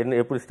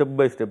எப்படி ஸ்டெப்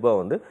பை ஸ்டெப்பாக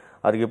வந்து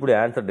அதுக்கு எப்படி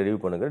ஆன்சர்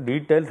டெலிவரி பண்ணுங்க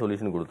டீட்டெயில்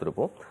சொல்யூஷன்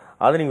கொடுத்துருப்போம்.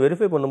 அதை நீங்கள்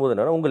வெரிஃபை பண்ணும்போது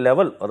என்னன்னா உங்கள்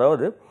லெவல்,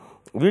 அதாவது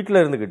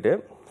வீட்டில் இருந்துக்கிட்டு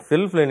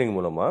செல்ஃப் லேர்னிங்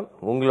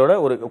மூலமாக உங்களோட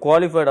ஒரு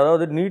குவாலிஃபைடு,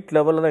 அதாவது நீட்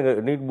லெவலில் தான்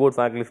எங்கள் நீட் போர்ட்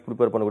ஃபேக்கல்டிஸ்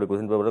ப்ரிப்பேர் பண்ணக்கூடிய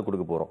கொஸ்டின் பேப்பர் தான்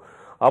கொடுக்க போகிறோம்.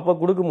 அப்போ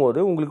கொடுக்கும்போது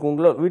உங்களுக்கு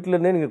உங்களோட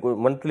வீட்டிலேருந்தே நீங்கள்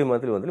மந்த்லி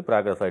வந்து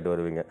ப்ராக்டிஸ் ஆகிட்டு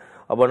வருவீங்க.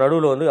 அப்போ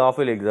நடுவில் வந்து ஆஃப்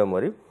இயர்லி எக்ஸாம்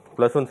மாதிரி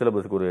 +1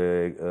 சிலபஸுக்கு ஒரு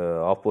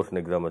ஆஃப் போர்ஷன்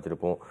எக்ஸாம்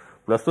வச்சிருப்போம்,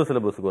 +2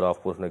 சிலபஸுக்கு ஒரு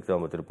ஆஃப் போர்ஷன்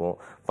எக்ஸாம் வச்சிருப்போம்.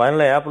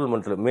 ஃபைனலாக ஏப்ரல்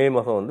மந்த்ஸில் மே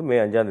மாதம் வந்து மே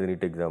 5ஆம் தேதி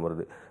நீட் எக்ஸாம்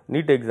வருது.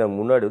 நீட் எக்ஸாம்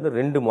முன்னாடி வந்து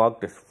 2 mark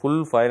test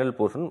full final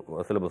portion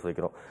syllabus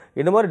வைக்கிறோம்.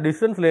 இந்த மாதிரி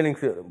டிஸ்டன்ஸ் லேர்னிங்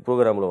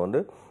ப்ரோக்ராமில்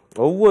வந்து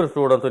ஒவ்வொரு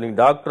ஸ்டூடெண்ட்ஸும்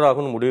நீங்கள் டாக்டர்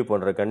ஆகணும்னு முடிவு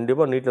பண்ணுற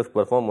கண்டிப்பாக நீட்லெஸ்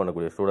பெர்ஃபார்ம்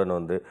பண்ணக்கூடிய ஸ்டூடெண்ட்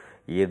வந்து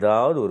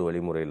ஏதாவது ஒரு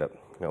வழிமுறையில்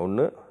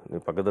ஒன்று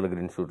பக்கத்தில்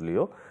இருக்கிற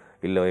இன்ஸ்டியூட்லேயோ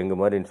இல்லை எங்கள்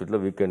மாதிரி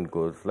இன்ஸ்டியூட்டில் வீக்கெண்ட்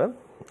கோர்ஸில்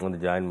வந்து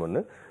ஜாயின் பண்ணு,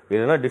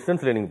 இல்லைனா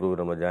டிஸ்டன்ஸ் லேர்னிங்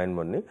ப்ரோக்ராமில் ஜாயின்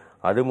பண்ணி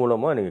அது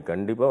மூலமாக நீங்கள்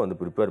கண்டிப்பாக வந்து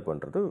ப்ரிப்பேர்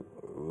பண்ணுறது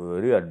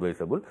வெரி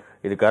அட்வைசபிள்.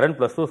 இது கரண்ட்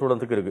 +2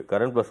 ஸ்டூடெண்ட்ஸுக்கு இருக்குது.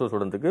 கரண்ட் +2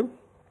 ஸ்டூடெண்ட்ஸுக்கு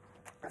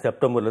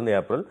செப்டம்பர்லேருந்து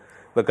ஏப்ரல்,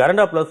 இப்போ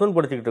கரண்டாக +1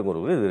 படிச்சுக்கிட்டு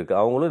இருக்கிறவங்களுக்கு இது இருக்குது,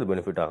 அவங்களும் இது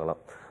பெனிஃபிட்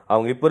ஆகலாம்.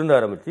 அவங்க இப்போ இருந்து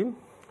ஆரம்பித்து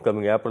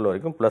கம்மிங் ஏப்ரல்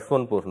வரைக்கும்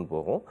 +1 போர்ஷன்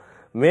போகும்.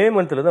 மே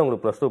மந்த்லேருந்து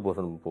அவங்களுக்கு +2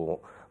 போர்ஷன் போகும்.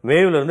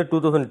 மேவிலேருந்து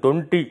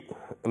 2020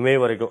 மே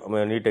வரைக்கும்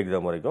நீட்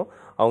எக்ஸாம் வரைக்கும்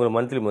அவங்களுக்கு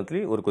மந்த்லி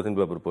ஒரு கொஸ்டின்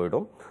பேப்பர்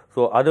போயிடும்.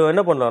 ஸோ அது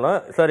என்ன பண்ணலாம்னா,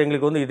 சார்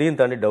எங்களுக்கு வந்து இதையும்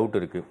தாண்டி டவுட்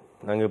இருக்குது,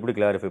 நாங்கள் எப்படி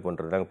கிளாரிஃபை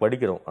பண்ணுறது, நாங்கள்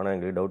படிக்கிறோம் ஆனால்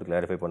எங்களுக்கு டவுட்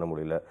கிளாரிஃபை பண்ண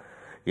முடியல.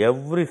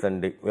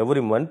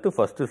 எவ்ரி மந்த்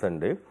ஃபஸ்ட்டு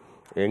சண்டே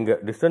எங்கள்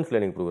டிஸ்டன்ஸ்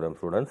லேர்னிங் ப்ரோக்ராம்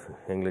ஸ்டூடெண்ட்ஸ்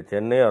எங்களுக்கு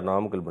Chennai R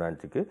Namakkal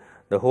பிரான்ச்சுக்கு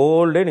the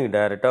whole day நீங்கள்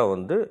டைரெக்டாக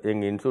வந்து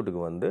எங்கள்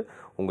இன்ஸ்டியூட்டுக்கு வந்து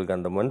உங்களுக்கு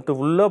அந்த மந்த்து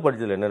ஃபுல்லாக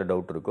படித்ததில் என்னென்ன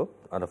டவுட் இருக்கோ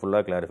அதை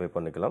ஃபுல்லாக கிளாரிஃபை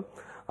பண்ணிக்கலாம்.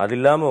 அது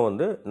இல்லாமல்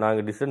வந்து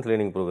நாங்கள் distance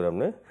learning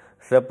ப்ரோக்ராம்னு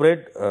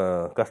separate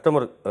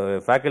customer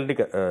faculty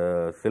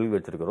செல்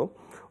வச்சுருக்கிறோம்.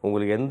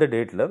 உங்களுக்கு எந்த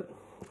டேட்டில்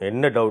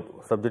என்ன டவுட்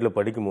சப்ஜெக்டில்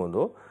படிக்கும்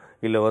போதோ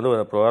இல்லை வந்து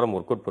ப்ரோக்ராம்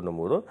ஒர்க் அவுட்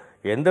பண்ணும்போதோ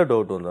எந்த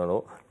டவுட்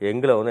வந்தாலும்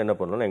எங்களை வந்து என்ன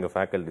பண்ணணும், எங்கள்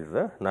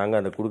ஃபேக்கல்ட்டிஸை நாங்கள்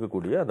அந்த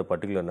கொடுக்கக்கூடிய அந்த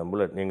பர்டிகுலர்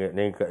நம்பரில்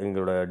நீங்கள்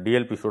எங்களோட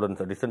டிஎல்பி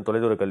ஸ்டூடெண்ட்ஸ் டிஸ்டன்ஸ்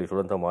தொலைதூர கல்வி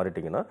ஸ்டூடெண்ட்ஸாக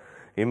மாறிட்டிங்கன்னா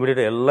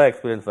இமீடியட்டாக எல்லா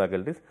எக்ஸ்பீரியன்ஸ்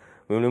ஃபேக்கல்ட்டிஸ்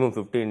மினிமம்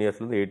 15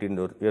 இயர்ஸ்லேருந்து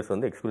 18 இயர்ஸ்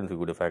வந்து எக்ஸ்பீரியன்ஸ்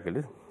கூடிய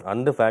ஃபேக்கல்ட்டிஸ்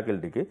அந்த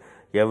ஃபேக்கல்ட்டிக்கு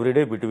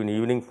everyday between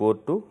evening 4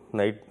 to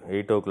night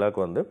 8 o'clock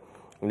வந்து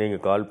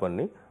நீங்கள் கால்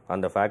பண்ணி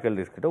அந்த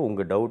ஃபேக்கல்ட்டிஸ் கிட்ட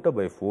உங்கள் டவுட்டை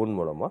பை ஃபோன்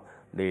மூலமாக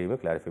டெய்லியுமே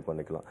கிளாரிஃபை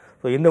பண்ணிக்கலாம்.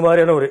 ஸோ இந்த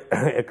மாதிரியான ஒரு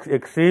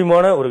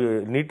எக்ஸ்ட்ரீமான ஒரு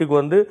நீட்டுக்கு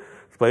வந்து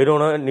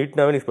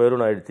நீட்னாவே நீ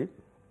ஸ்பைரோனா ஆயிடுச்சு.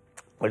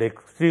 பட்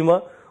எக்ஸ்ட்ரீமாக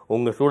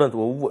உங்கள் ஸ்டூடெண்ட்ஸ்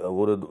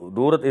ஒரு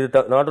தூரத்து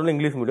இது not only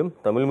English medium,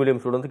 Tamil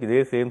medium ஸ்டூடெண்ட்ஸுக்கு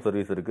இதே சேம்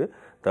சர்வீஸ் இருக்குது.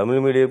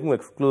 தமிழ் மீடியமுக்கும்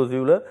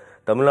எக்ஸ்க்ளூசிவில்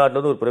தமிழ்நாட்டில்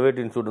வந்து ஒரு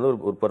ப்ரைவேட் இன்ஸ்டியூட் வந்து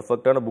ஒரு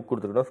பர்ஃபெக்டான புக்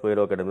கொடுத்துருக்கோம்,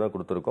 ஸ்பைரோ அகாடமி தான்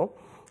கொடுத்துருக்கோம்.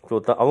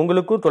 ஸோ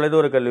அவங்களுக்கும்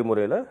தொலைதூர கல்வி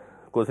முறையில்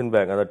கொஸ்டின்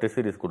பேங்க் அதாவது டெஸ்ட்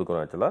சீரிஸ்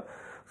கொடுக்குறோம் ஆக்சுவலாக.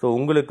 ஸோ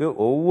உங்களுக்கு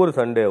ஒவ்வொரு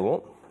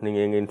சண்டேவும்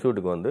நீங்கள் எங்கள்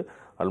இன்ஸ்டியூட்டுக்கு வந்து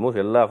ஆல்மோஸ்ட்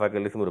எல்லா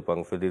ஃபேக்கல்ட்டிஸும்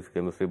இருப்பாங்க. ஃபிசிக்ஸ்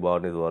கெமிஸ்ட்ரி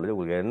பாட்னி ஜுவாலஜி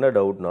உங்களுக்கு என்ன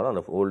டவுட்னாலும்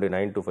அந்த ஹோல் டே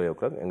 9 to 5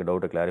 o'clock எங்கள்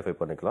டவுட்டை கிளாரிஃபை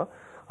பண்ணிக்கலாம்.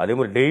 அதே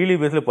மாதிரி டெய்லி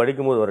பேஸில்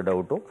படிக்கும்போது வர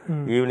டவுட்டும்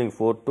ஈவினிங்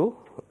 4 to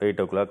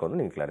 8 o'clock வந்து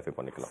நீங்கள் கிளாரிஃபை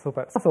பண்ணிக்கலாம்.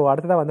 சூப்பர். ஸோ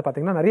அடுத்ததாக வந்து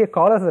பார்த்தீங்கன்னா நிறைய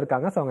காலர்ஸ்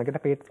இருக்காங்க. ஸோ அவங்க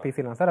கிட்ட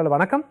பேசிடலாம் சார். ஹலோ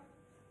வணக்கம்.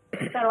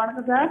 சார்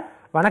வணக்கம் சார்.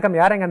 வணக்கம்,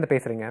 யார் எங்க இருந்து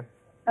பேசுறீங்க?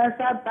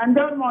 சார்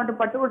தஞ்சாவூர் மாவட்டம்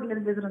பட்டுக்கோட்டையில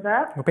இருந்து பேசுறேன்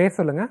சார். உங்க பேர்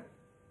சொல்லுங்க.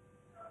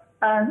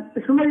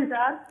 Sumathi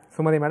sir.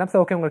 Sumathi madam.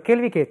 Sir okay, உங்க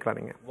கேள்வி கேட்கலாம்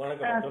நீங்க.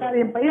 சார்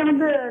என் பையன்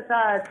வந்து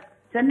சார்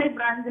சென்னை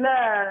பிரான்ச்ல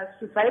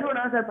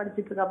சைரோட சார்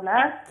படிச்சிட்டு இருக்காப்ல.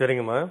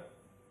 சரிங்கம்மா.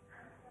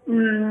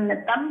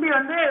 தம்பி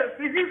வந்து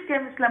பிசிக்ஸ்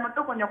கெமிஸ்ட்ரியில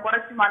மட்டும் கொஞ்சம்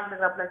குறைச்சி மார்க்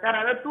எடுக்கிறாப்ல சார்.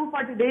 அதாவது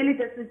 240 டெய்லி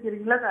டெஸ்ட்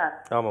வச்சிருக்கீங்களா சார்?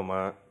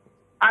 ஆமாம்மா.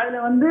 அதுல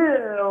வந்து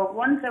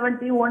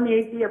 170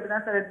 180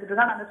 அப்படிதான் சார் எடுத்துட்டு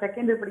இருக்கோம். நாங்க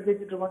செகண்ட் இயர் படிக்க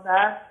வச்சுட்டு இருக்கோம்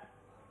சார்.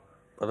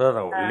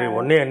 அதான்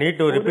ஒன்னே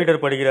நீட்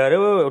ரிப்பீட்டர் படிக்கிறாரு.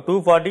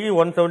 240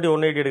 170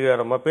 180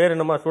 எடுக்கிறாரம்மா. பேர்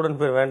என்னம்மா? ஸ்டூடெண்ட்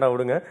பேர் வேண்டாம்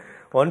விடுங்க.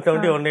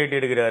 170 180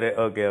 எடுக்கிறாரு.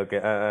 ஓகே ஓகே,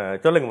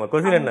 சொல்லுங்கம்மா.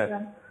 கொஸ்டின் என்ன?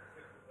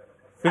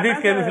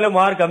 பிசிக்ஸ் கெமிஸ்ட்ரியில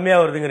மார்க் கம்மியா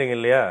வருதுங்கிறீங்க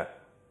இல்லையா?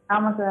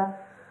 ஆமா சார்.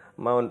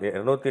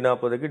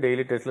 240க்கு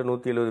டெய்லி டெஸ்ட்ல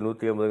 170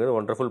 180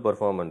 ஒண்டர்ஃபுல்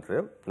பர்ஃபார்மன்ஸ்.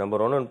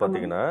 நம்பர் 1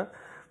 பாத்தீங்கன்னா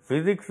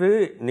பிசிக்ஸ்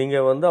நீங்க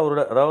வந்து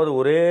அவரோட அதாவது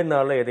ஒரே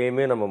நாள்ல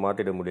எதையுமே நம்ம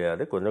மாத்திட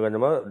முடியாது. கொஞ்சம்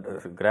கொஞ்சமா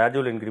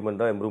கிராஜுவல்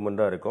இன்க்ரிமெண்ட் தான்,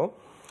 இம்ப்ரூவ்மெண்ட் தான் இருக்கும்.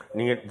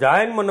 நீங்க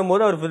ஜாயின்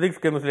பண்ணும்போது அவர்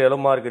பிசிக்ஸ் கெமிஸ்ட்ரி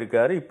எவ்வளவு மார்க்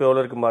இருக்காரு, இப்போ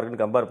எவ்வளவு இருக்கு மார்க்னு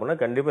கம்பேர் பண்ணா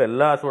கண்டிப்பா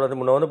எல்லா ஸ்டூடெண்ட்ஸ்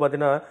முன்ன வந்து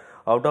பாத்தீங்கன்னா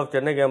அவுட் ஆஃப்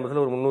சென்னை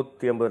கேம்பஸ்ல ஒரு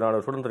 380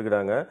 ஸ்டூடெண்ட்ஸ்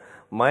இருக்காங்க.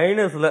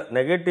 மைனஸ்ல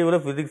நெகட்டிவ்ல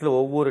பிசிக்ஸ்ல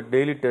ஒவ்வொரு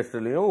டெய்லி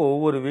டெஸ்ட்லயும்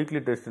ஒவ்வொரு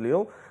வீக்லி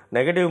டெஸ்ட்லயும்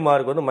நெகட்டிவ்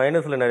மார்க் வந்து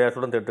மைனஸ்ல நிறைய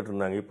ஸ்டூடெண்ட் எடுத்துட்டு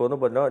இருந்தாங்க. இப்போ வந்து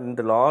பாத்தீங்கன்னா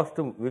இந்த லாஸ்ட்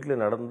வீக்ல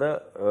நடந்த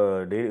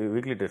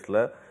வீக்லி டெஸ்ட்ல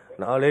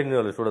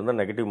 4 ஸ்டூடெண்ட்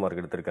தான் நெகட்டிவ்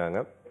மார்க் எடுத்திருக்காங்க.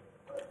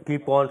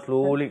 Keep on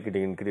slowly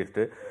getting increased.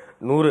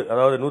 100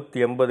 அதாவது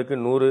 180க்கு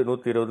 100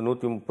 120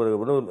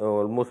 130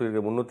 ஆல்மோஸ்ட்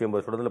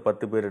 380 ஸ்டூடெண்ட்ல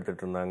 10 பேர்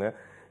எடுத்துட்டு இருந்தாங்க.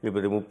 இப்போ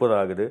இது 30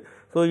 ஆகுது.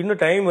 ஸோ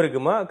இன்னும் டைம்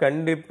இருக்குமா,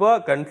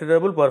 கண்டிப்பாக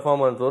கன்சிடரபிள்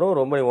பர்ஃபார்மன்ஸ் வரும்.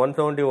 ரொம்ப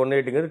 170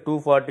 180ங்கிறது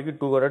 240க்கு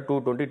 200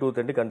 220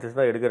 230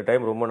 கன்சிஸ்டண்டாக எடுக்கிற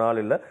டைம் ரொம்ப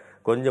நாள் இல்லை.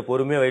 கொஞ்சம்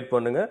பொறுமையாக வெயிட்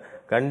பண்ணுங்க,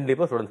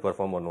 கண்டிப்பாக ஸ்டூடெண்ட்ஸ்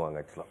பர்ஃபார்ம் பண்ணுவாங்க.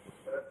 ஆக்சுவலாக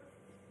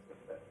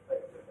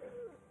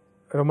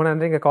ரொம்ப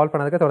நன்றி இங்கே கால்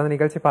பண்ணதுக்கு. தொடர்ந்து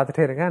நிகழ்ச்சி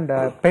பார்த்துட்டே இருங்க. அண்ட்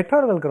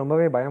பெற்றோர்களுக்கு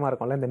ரொம்பவே பயமாக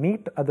இருக்கும்ல இந்த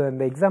நீட், அது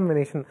இந்த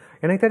எக்ஸாமினேஷன்.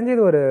 எனக்கு தெரிஞ்சு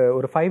இது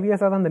ஒரு 5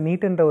 இயர்ஸாக தான் இந்த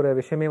நீட்ன்ற ஒரு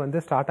விஷயமே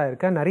வந்து ஸ்டார்ட்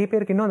ஆயிருக்கு. நிறைய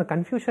பேருக்கு இன்னும் அந்த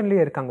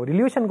கன்ஃபியூஷன்லேயே இருக்காங்க, ஒரு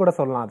இல்யூஷன் கூட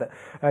சொல்லலாம்.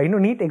 அது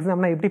இன்னும் நீட்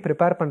எக்ஸாம்னா எப்படி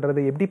ப்ரிப்பேர்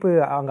பண்ணுறது, எப்படி போய்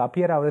அங்கே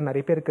அப்பியர் ஆகுது,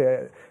 நிறைய பேருக்கு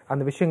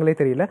அந்த விஷயங்களே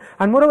தெரியல.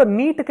 அண்ட் மோரோவர்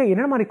நீட்டுக்கு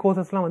என்ன மாதிரி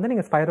கோர்சஸ்லாம் வந்து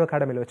நீங்கள் ஸ்பைரோ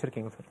அகாடமியில்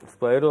வச்சுருக்கீங்க சார்?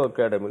 ஸ்பைரோ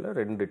அகாடமியில்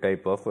 2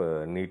 type of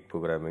NEET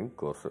programming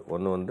course.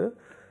 ஒன்று வந்து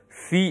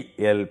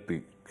CLP,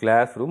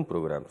 class room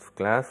programs.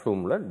 Class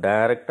ரூமில்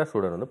டைரெக்டாக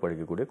ஸ்டூடெண்ட் வந்து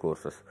படிக்கக்கூடிய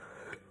கோர்சஸ்.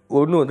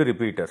 ஒன்று வந்து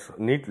ரிப்பீட்டர்ஸ்,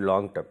 நீட்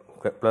லாங் டர்ம்.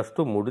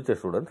 +2 முடித்த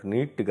ஸ்டூடெண்ட்ஸ்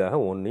நீட்டுக்காக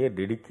 1 இயர்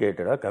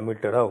டெடிக்கேட்டடாக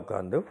கமிட்டடாக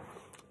உட்காந்து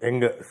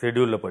எங்கள்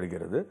ஷெடியூலில்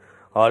படிக்கிறது.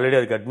 ஆல்ரெடி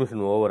அதுக்கு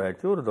அட்மிஷன் ஓவர்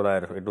ஆயிடுச்சு. ஒரு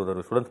 900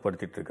 800 ஸ்டூடெண்ட்ஸ்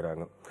படிச்சுட்டு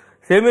இருக்கிறாங்க.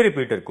 Semi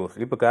repeater course.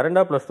 இப்போ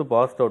கரண்டாக +2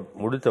 பாஸ் அவுட்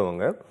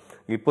முடித்தவங்க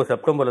இப்போ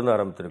செப்டம்பர்லேருந்து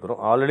ஆரம்பிச்சிருக்கிறோம்.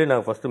 ஆல்ரெடி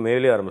நாங்கள் ஃபஸ்ட்டு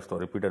மேலே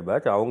ஆரம்பிச்சிட்டோம் ரிப்பீட்டர்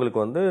பேட்ச்.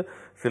 அவங்களுக்கு வந்து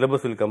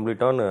syllabus will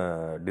complete on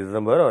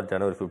December R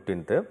January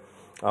 15th.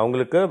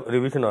 அவங்களுக்கு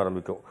ரிவிஷன்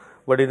ஆரம்பிக்கும்.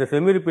 பட் இந்த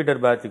செமி ரிப்பீட்டர்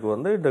பேட்சுக்கு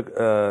வந்து இந்த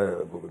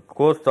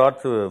course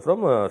starts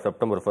from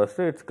September 1st.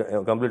 It's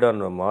complete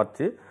on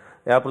March.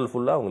 April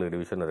ஃபுல்லாக அவங்களுக்கு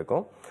ரிவிஷன்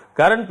இருக்கும்.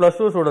 கரண்ட்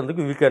 +2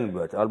 ஸ்டூடெண்ட்ஸுக்கு வீக்கெண்ட்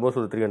பேட்ச். ஆல்மோஸ்ட்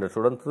ஒரு 300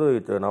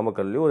 ஸ்டூடெண்ட்ஸ்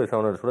நாமக்கல்லையும் ஒரு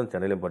 700 ஸ்டூடெண்ட்ஸ்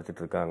சென்னையிலையும்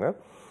படிச்சுட்டு இருக்காங்க.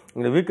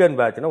 இந்த weekend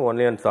பேட்ச்னா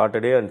only on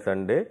Saturday and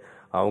Sunday.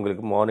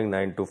 அவங்களுக்கு மார்னிங்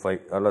 9 to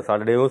 5. அதில்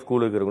சாட்டர்டேவும்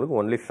ஸ்கூல் இருக்கிறவங்களுக்கு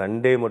ஒன்லி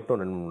சண்டே மட்டும்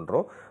ரன்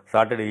பண்ணுறோம்.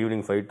 சாட்டர்டே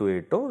ஈவினிங் 5 to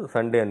 8ம்,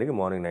 சண்டே அன்றைக்கி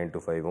மார்னிங் 9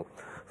 to 5ம்.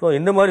 ஸோ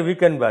இந்த மாதிரி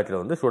வீக்கெண்ட் பேட்சில்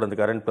வந்து ஸ்டூடெண்ட்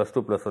கரண்ட்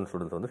 +2 +1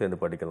 ஸ்டூடெண்ட்ஸ் வந்து சேர்ந்து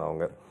படிக்கலாம்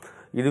அவங்க.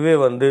 இதுவே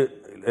வந்து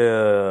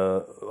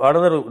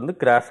அனதர் வந்து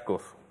கிராஷ்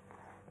கோர்ஸ்.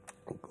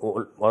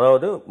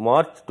 அதாவது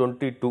மார்ச்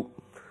 22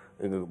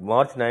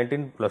 மார்ச்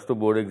 19 +2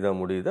 போர்டு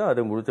எக்ஸாம் முடியுது.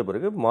 அது முடித்த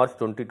பிறகு மார்ச்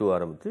 22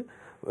 ஆரம்பித்து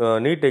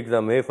நீட்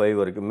எக்ஸாம் May 5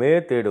 வரைக்கும், May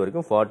 3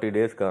 வரைக்கும் 40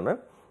 டேஸ்க்கான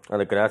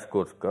அந்த கிராஷ்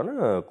கோர்ஸ்க்கான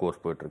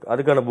கோர்ஸ் போயிட்டுருக்கு.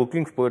 அதுக்கான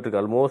புக்கிங்ஸ் போயிட்டுருக்கு.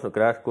 Almost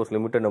crash course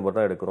limited number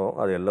தான் எடுக்கிறோம்.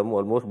 அது எல்லாமே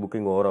ஆல்மோஸ்ட்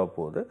புக்கிங் ஓவராக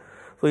போகுது.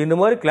 ஸோ இந்த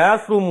மாதிரி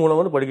கிளாஸ் ரூம் மூலம்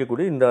வந்து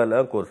படிக்கக்கூடிய இந்த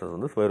கோர்சஸ்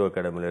வந்து ஸ்பைரோ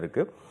அகாடமியில்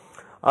இருக்குது.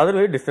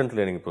 அதுவே டிஸ்டன்ஸ்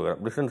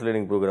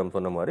லேர்னிங் ப்ரோக்ராம்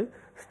சொன்ன மாதிரி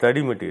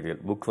ஸ்டடி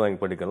மெட்டீரியல் புக்ஸ் வாங்கி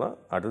படிக்கலாம்.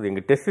 அடுத்தது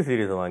எங்கள் டெஸ்ட்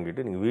சீரீஸை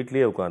வாங்கிட்டு நீங்கள்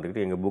வீட்லேயே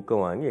உட்காந்துக்கிட்டு எங்கள் புக்கை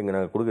வாங்கி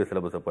நாங்கள் கொடுக்குற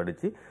சிலபஸை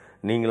படித்து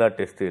நீங்களாக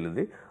டெஸ்ட்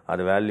எழுதி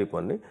அதை வேல்யூ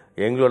பண்ணி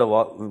எங்களோட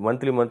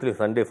மந்த்லி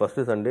சண்டே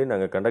ஃபஸ்ட்டு சண்டே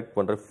நாங்கள் கண்டக்ட்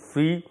பண்ணுற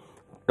ஃப்ரீ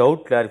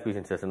டவுட்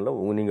கிளாரிஃபிகேஷன் செஷனில்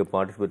நீங்கள்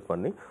பார்ட்டிசிபேட்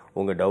பண்ணி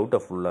உங்கள் டவுட்டை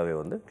ஃபுல்லாகவே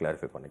வந்து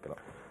கிளாரிஃபை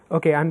பண்ணிக்கலாம்.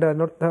 ஓகே. அண்ட்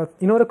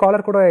இன்னொரு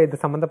காலர் கூட இது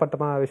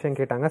சம்மந்தப்பட்ட விஷயம்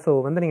கேட்டாங்க. ஸோ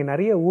வந்து நீங்கள்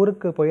நிறைய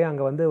ஊருக்கு போய்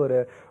அங்கே வந்து ஒரு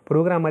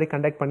ப்ரோக்ராம் மாதிரி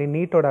கண்டக்ட் பண்ணி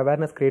நீட்டோட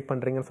அவேர்னஸ் கிரியேட்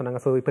பண்ணுறீங்கன்னு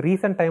சொன்னாங்க. ஸோ இப்போ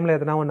ரீசெண்ட் டைமில்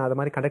எதனா ஒன்று அது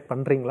மாதிரி கண்டக்ட்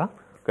பண்ணுறீங்களா?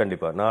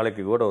 கண்டிப்பாக.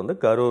 நாளைக்கு கூட வந்து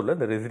கரூரில்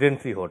இந்த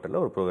ரெசிடென்சி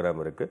ஹோட்டலில் ஒரு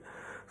ப்ரோக்ராம் இருக்குது.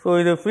 ஸோ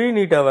இது ஃப்ரீ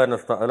நீட்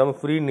அவேர்னஸ் தான். அது இல்லாமல்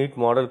ஃப்ரீ நீட்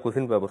மாடல்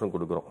கொஸ்டின் பேப்பர்ஸும்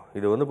கொடுக்குறோம்.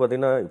 இது வந்து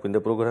பார்த்தீங்கன்னா இப்போ இந்த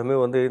ப்ரோக்ராமே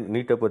வந்து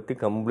நீட்டை பற்றி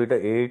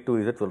கம்ப்ளீட்டாக A to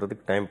Z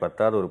சொல்கிறதுக்கு டைம்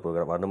பத்தாத ஒரு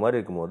ப்ரோக்ராம். அந்த மாதிரி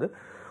இருக்கும்போது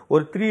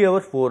ஒரு 3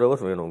 hours 4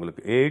 hours வேணும்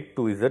உங்களுக்கு. A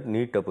to Z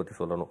நீட்டை பற்றி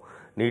சொல்லணும்.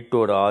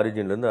 நீட்டோட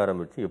ஆரிஜின்லேருந்து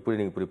ஆரம்பித்து எப்படி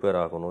நீங்கள் ப்ரிப்பேர்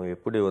ஆகணும்,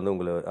 எப்படி வந்து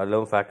உங்களை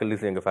அதெல்லாம்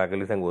எங்கள்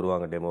ஃபேக்கல்டிஸ் அங்கே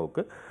வருவாங்க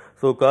டெமோவுக்கு.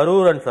 ஸோ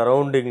கரூர் அண்ட்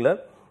சரௌண்டிங்கில்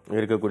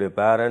இருக்கக்கூடிய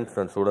பேரண்ட்ஸ்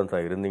அண்ட்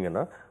ஸ்டூடெண்ட்ஸாக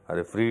இருந்தீங்கன்னா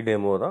அது ஃப்ரீ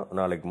டெமோ தான்.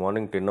 நாளைக்கு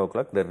மார்னிங் 10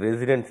 o'clock இந்த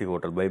ரெசிடென்சி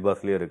ஹோட்டல்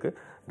பைபாஸ்லேயே இருக்குது.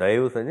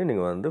 தயவு செஞ்சு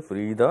நீங்கள் வந்து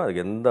ஃப்ரீ தான்.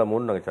 அதுக்கு எந்த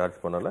அமௌண்ட் நாங்கள்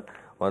சார்ஜ் பண்ணலை.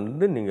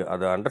 வந்து நீங்கள்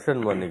அதை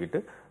அண்டர்ஸ்டாண்ட் பண்ணிக்கிட்டு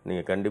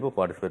நீங்கள் கண்டிப்பாக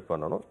பார்ட்டிசிபேட்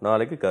பண்ணணும்.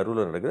 நாளைக்கு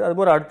கரூரில் நடக்குது. அது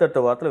மாதிரி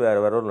அடுத்தடுத்த வாரத்தில்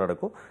வேறு ஒரு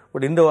நடக்கும்.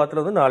 பட் இந்த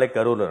வாரத்தில் வந்து நாளைக்கு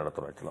கரூரில்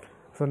நடத்துகிறோம் ஆக்சுவலாக.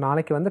 ஸோ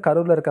நாளைக்கு வந்து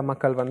கரூரில் இருக்க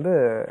மக்கள் வந்து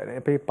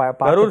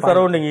கரூர்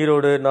சரௌண்டிங்,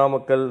 ஈரோடு,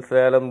 நாமக்கல்,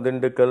 சேலம்,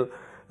 திண்டுக்கல்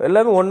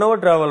எல்லாமே 1 hour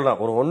ட்ராவல் தான்.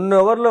 ஒரு 1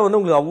 hourல வந்து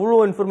உங்களுக்கு அவ்வளோ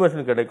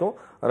இன்ஃபர்மேஷன் கிடைக்கும்.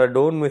 அதில்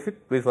டோன்ட் மிஸ் இட்.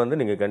 ப்ளீஸ் வந்து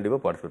நீங்கள் கண்டிப்பாக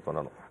பார்ட்டிசிபேட்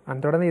பண்ணணும்.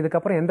 அண்ட் தொடர்ந்து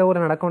இதுக்கப்புறம் எந்த ஊர்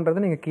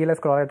நடக்கும்ன்றது நீங்கள் கீழே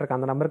ஸ்க்ரால் ஆகிட்டு இருக்க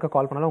அந்த நம்பருக்கு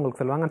கால் பண்ணாலும்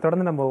உங்களுக்கு சொல்லுவாங்க.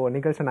 தொடர்ந்து நம்ம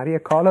நிகழ்ச்சி நிறைய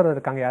காலர்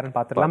இருக்காங்க, யாருன்னு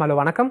பார்த்துக்கலாம். ஹலோ,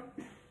 வணக்கம்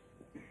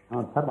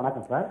சார்.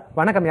 வணக்கம் சார்.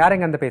 வணக்கம். யார்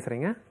எங்கேருந்து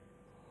பேசுகிறீங்க?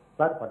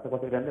 சார்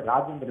பட்டுக்கோட்டையிலேருந்து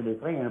ராஜேந்திரன்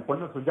பேசுகிறேன். என்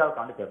பொண்ணு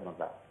சுஜாவுக்காண்டு பேசுகிறேன்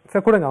சார்.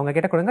 சார் கொடுங்க, அவங்க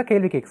கிட்ட கொடுங்க,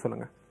 கேள்வி கேட்க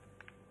சொல்லுங்க.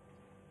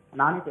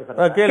 நானே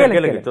பேசுகிறேன்.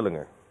 கேளுங்க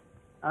சொல்லுங்க.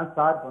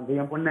 சார் வந்து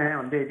என் பொண்ணு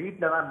வந்து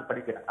வீட்டில் தான்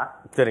படிக்கிறேன்.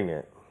 சரிங்க.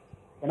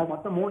 எனக்கு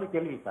மொத்தம் 3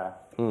 கேள்வி சார்.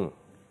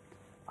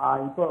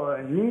 இப்போ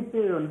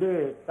நீட்டு வந்து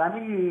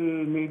தமிழ்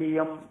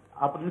மீடியம்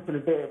அப்படின்னு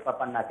சொல்லிட்டு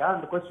பண்ணாக்கா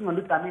அந்த கொஸ்டின்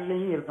வந்து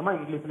தமிழ்லயும் இருக்குமா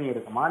இங்கிலீஷ்லயும்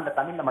இருக்குமா இல்ல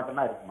தமிழ்ல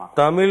மட்டும்தான் இருக்குமா?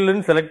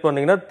 தமிழ்னு செலக்ட்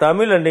பண்ணீங்கன்னா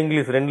தமிழ் அண்ட்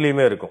இங்கிலீஷ்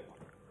ரெண்டுலயுமே இருக்கும்.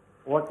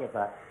 Okay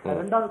sir.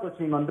 2வது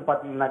கொஸ்டின் வந்து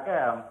பாத்தீங்கன்னாக்கா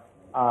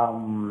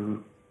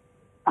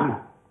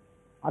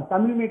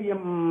தமிழ்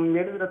மீடியம்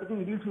எழுதுறதுக்கும்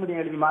இங்கிலீஷ்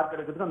மீடியம் எழுதி மார்க்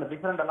எடுக்கிறதுக்கும் அந்த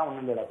டிஃபரெண்ட் எல்லாம்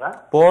ஒண்ணும் இல்லையா சார்?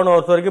 போன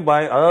வருஷம் வரைக்கும்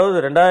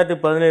அதாவது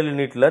 2017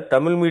 நீட்ல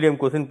தமிழ் மீடியம்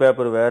கொஸ்டின்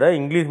பேப்பர் வேற,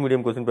 இங்கிலீஷ்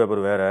மீடியம் கொஸ்டின்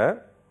பேப்பர் வேற.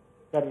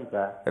 சரிங்க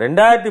சார்.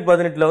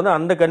 2018 வந்து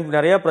அந்த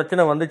நிறைய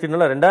பிரச்சனை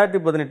வந்துச்சுனால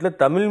 2018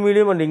 Tamil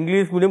medium and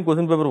English medium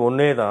question paper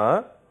ஒன்னே தான்.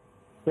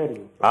 சரி.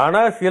 ஆனா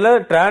சில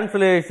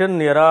டிரான்ஸ்லேஷன்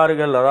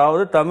எரார்கள்,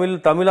 அதாவது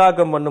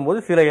தமிழாக்கம் பண்ணும்போது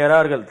சில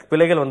எரார்கள்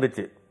பிழைகள்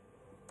வந்துச்சு.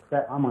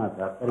 ஆமாங்க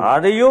சார்.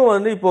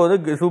 அதையும் இப்போ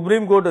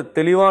சுப்ரீம் கோர்ட்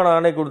தெளிவான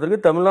ஆணை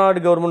கொடுத்திருக்கு.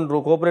 தமிழ்நாடு கவர்மெண்ட்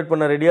கோஆபரேட்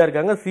பண்ண ரெடியா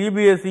இருக்காங்க.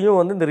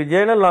 சிபிஎஸ்சியும் இந்த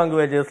ரீஜனல்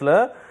லாங்குவேஜஸ்ல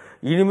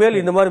இனிமேல்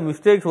இந்த மாதிரி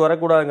மிஸ்டேக்ஸ்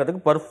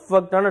வரக்கூடாதுங்கிறதுக்கு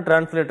பர்ஃபெக்டான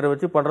டிரான்ஸ்லேட்டர்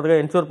வச்சு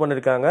பண்றதுக்காக என்ஷூர்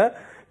பண்ணிருக்காங்க.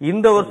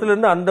 இந்த வருஷத்துல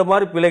இருந்து அந்த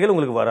மாதிரி பிழைகள்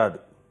உங்களுக்கு வராது.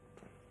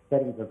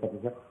 சரிங்க சார்,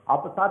 சரிங்க சார்.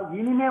 அப்ப சார்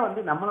இனிமே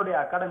நம்மளுடைய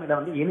அகாடமில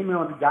இனிமே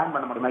ஜாயின்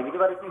பண்ண முடியுமா?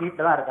 இது வரைக்கும்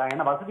வீட்டுல தான் இருக்காங்க.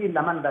 ஏன்னா வசதி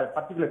இல்லாம இந்த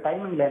பர்டிகுலர்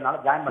டைமிங்ல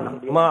என்னால ஜாயின் பண்ண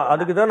முடியும்.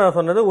 அதுக்கு தான் நான்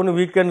சொன்னது, ஒன்னு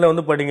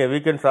வீக்கெண்ட்ல படிங்க.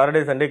 வீக்கெண்ட்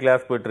சாட்டர்டே சண்டே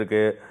கிளாஸ் போயிட்டு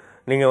இருக்கு.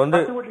 நீங்க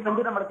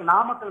நம்மளுக்கு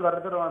நாமக்கல்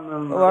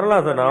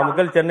வரலாம் சார்.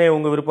 நாமக்கல், சென்னை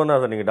உங்க விருப்பம் தான்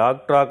சார். நீங்க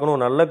டாக்டர்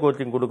ஆக்கணும், நல்ல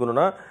கோச்சிங்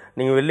கொடுக்கணும்னா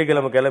நீங்க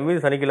வெள்ளிக்கிழமை கிளம்பி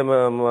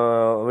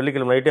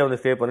வெள்ளிக்கிழமை நைட்டே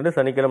ஸ்டே பண்ணிட்டு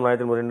சனிக்கிழமை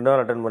ஞாயிற்றுக்கிழமை 2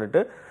 நாள் அட்டன்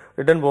பண்ணிட்டு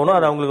ரிட்டர்ன் போகணும்.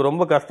 அது அவங்களுக்கு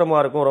ரொம்ப கஷ்டமா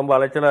இருக்கும், ரொம்ப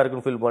அலைச்சலா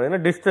இருக்குன்னு ஃபீல்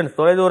பண்ணீங்கன்னா டிஸ்டன்ஸ்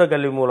தொலைதூர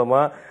கல்வி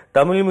மூலமா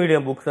தமிழ்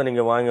மீடியம் புக்ஸை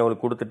நீங்க வாங்கி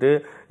அவங்களுக்கு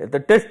கொடுத்துட்டு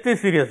டெஸ்ட்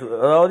சீரியஸ்,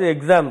 அதாவது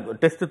எக்ஸாம்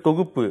டெஸ்ட்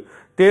தொகுப்பு,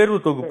 தேர்வு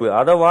தொகுப்பு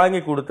அதை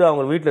வாங்கி கொடுத்து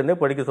அவங்க வீட்டுல இருந்தே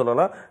படிக்க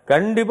சொல்லலாம்.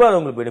 கண்டிப்பா அது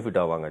உங்களுக்கு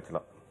பெனிஃபிட் ஆவாங்க.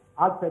 ஆக்சுவலா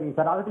சரிங்க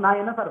சார். அதுக்கு நான்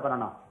என்ன சார்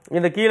பண்ணணும்?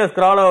 இந்த கீழே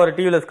ஸ்க்ரால் ஆகிற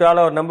டிவில ஸ்க்ரால்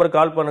ஆகிற நம்பர்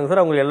கால் பண்ணுங்க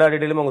சார். அவங்க எல்லா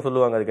டீடைலும் அவங்க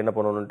சொல்லுவாங்க அதுக்கு என்ன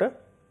பண்ணணும்ட்டு.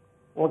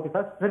 Okay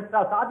sir.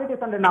 சாட்டர்டே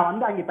சண்டே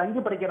நான் அங்கே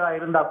தங்கி படிக்கிறதா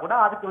இருந்தா கூட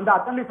அதுக்கு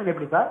அக்கமடேஷன்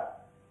எப்படி சார்?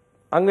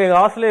 அங்க எங்க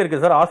ஹாஸ்டலே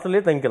இருக்கு சார்.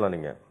 ஹாஸ்டல்லே தங்கிக்கலாம்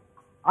நீங்க.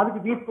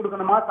 அதுக்கு ஃபீஸ்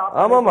கொடுக்கணுமா?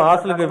 ஆமாமா,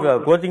 ஹாஸ்டலுக்கு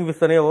கோச்சிங்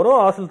ஃபீஸ் தனியா வரும்,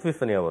 ஹாஸ்டல்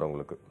ஃபீஸ் தனியா வரும்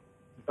உங்களுக்கு.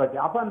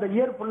 அப்ப அந்த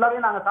இயர்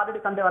ஃபுல்லாவே நாங்க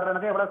சாட்டர்டே சண்டே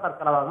வர்றதுக்கு எவ்வளவு சார்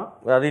செலவாகும்?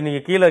 அது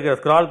நீங்க கீழே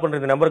ஸ்க்ரால்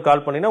பண்ற இந்த நம்பர்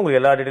கால் பண்ணீங்கன்னா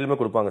உங்களுக்கு எல்லா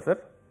டீடைலுமே கொடுப்பாங்க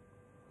சார்.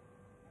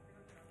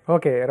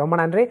 ஓகே, ரொம்ப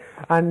நன்றி.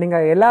 அண்ட்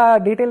நீங்கள் எல்லா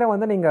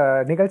டீட்டெயிலும்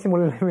நீங்கள் நிகழ்ச்சி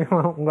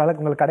மூலியமாக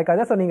உங்களுக்கு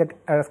கிடைக்காது. ஸோ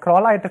நீங்கள்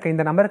ஸ்க்ரால் ஆகிட்டு இருக்க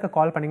இந்த நம்பருக்கு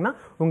கால் பண்ணிங்கன்னா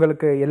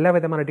உங்களுக்கு எல்லா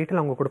விதமான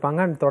டீட்டெயில் அவங்க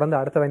கொடுப்பாங்க. அண்ட் தொடர்ந்து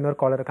அடுத்த இன்னொரு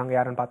காலர் இருக்காங்க,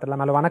 யாருன்னு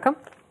பார்த்துடலாம். ஹலோ வணக்கம்.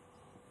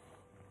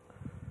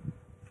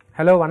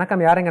 ஹலோ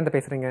வணக்கம், யாருங்க அந்த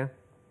பேசுகிறீங்க?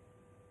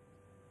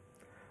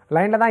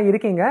 லைனில் தான்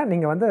இருக்கீங்க.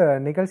 நீங்கள்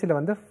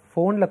நிகழ்ச்சியில்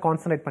ஃபோனில்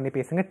கான்சன்ட்ரேட் பண்ணி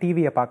பேசுங்க,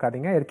 டிவியை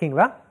பார்க்காதீங்க.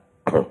 இருக்கீங்களா?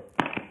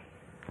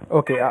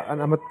 ஓகே,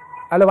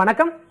 ஹலோ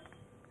வணக்கம்.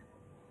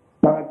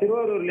 நான்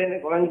திருவாரூர்ல இருந்து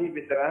கொளஞ்சி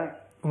பேசுறேன்.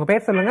 உங்க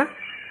பேர் சொல்லுங்க.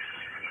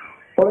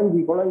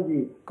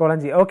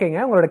 கொளஞ்சி. ஓகேங்க,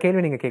 உங்களோட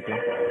கேள்வி நீங்க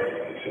கேட்கலாம்.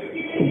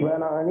 இப்ப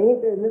நான்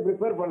நீட்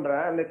ப்ரிப்பேர்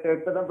பண்றேன்.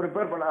 இப்பதான்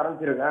ப்ரிப்பேர் பண்ண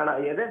ஆரம்பிச்சிருக்கேன்.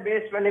 நான் எதை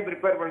பேஸ் பண்ணி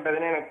ப்ரிப்பேர்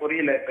பண்றதுன்னு எனக்கு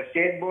புரியல. இப்ப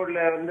ஸ்டேட்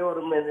போர்ட்ல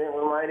ஒரு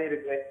மாதிரி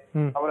இருக்கு,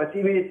 அப்புறம்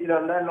சிபிஎஸ்சில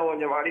இன்னும்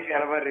கொஞ்சம் மாடிஃபை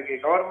ஆன மாதிரி இருக்கு.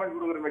 கவர்மெண்ட்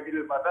கொடுக்குற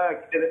மெட்டீரியல் பார்த்தா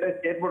கிட்டத்தட்ட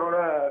ஸ்டேட்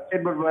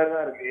போர்ட் மாதிரி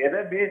தான் இருக்கு.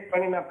 எதை பேஸ்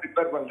பண்ணி நான்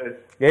ப்ரிப்பேர் பண்றது?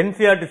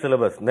 NCERT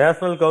syllabus,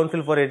 national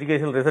council for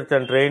education research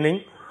and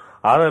training,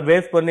 அதை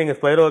பேஸ் பண்ணி நீங்கள்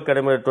ஸ்பைரோ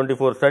அகாடமி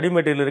 24 ஸ்டடி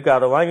மெட்டீரியல் இருக்குது.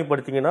 அதை வாங்கி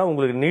படிச்சிங்கன்னா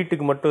உங்களுக்கு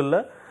நீட்டுக்கு மட்டும் இல்லை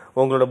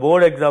உங்களோட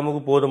போர்டு எக்ஸாமுக்கு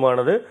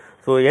போதுமானது.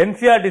 ஸோ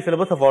NCERT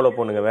சிலபஸை ஃபாலோ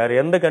பண்ணுங்கள், வேறு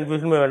எந்த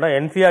கன்ஃபியூஷனுமே வேண்டாம்.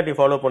 NCERT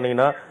ஃபாலோ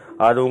பண்ணிங்கன்னா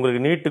அது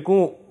உங்களுக்கு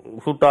நீட்டுக்கும்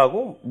சூட்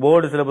ஆகும்,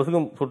 போர்டு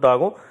சிலபஸுக்கும் சூட்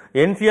ஆகும்.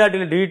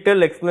 NCERTல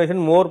டீட்டெயில்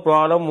எக்ஸ்பிளனேஷன், மோர்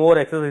ப்ராப்ளம்,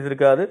 மோர் எக்ஸசைஸ்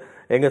இருக்காது.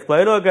 எங்கள்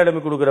ஸ்பைரோ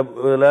அகாடமி கொடுக்குற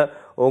இதில்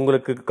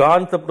உங்களுக்கு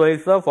கான்செப்ட்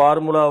வைஸாக,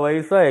 ஃபார்முலா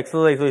வைஸாக,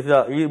 எக்ஸசைஸ்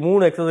வைஸாக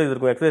 3 எக்ஸசைஸ்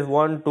இருக்கும். எக்ஸசைஸ்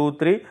 1, 2,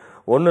 3.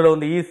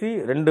 1 easy,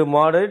 2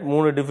 moderate,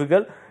 3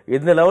 difficult.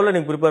 இந்த லெவலில்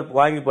நீங்கள் ப்ரிப்பேர்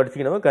வாங்கி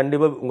படிச்சிங்கன்னா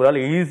கண்டிப்பாக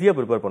உங்களால் ஈஸியாக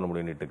ப்ரிப்பேர் பண்ண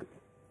முடியும் நீட்டுக்கு.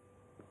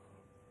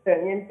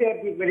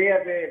 NCERT வெளியே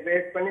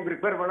பேஸ் பண்ணி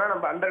ப்ரிப்பேர் பண்ணா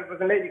நம்ம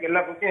 100%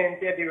 எல்லா கொஸ்டின்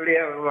NCERT வெளியே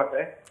வருமா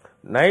சார்?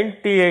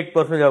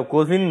 98% ஆஃப்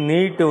கொஸ்டின்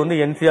நீட்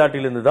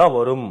NCERTல இருந்து தான்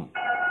வரும்.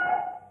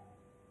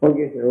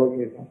 Okay sir,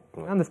 okay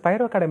sir. அந்த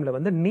ஸ்பைரோ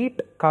அகாடமியில்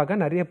நீட்காக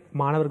நிறைய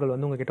மாணவர்கள்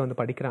உங்ககிட்ட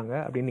படிக்கிறாங்க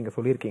அப்படின்னு நீங்கள்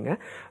சொல்லியிருக்கீங்க.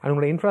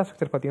 அவங்களோட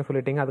இன்ஃப்ராஸ்ட்ரக்சர் பற்றியும்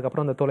சொல்லிட்டீங்க.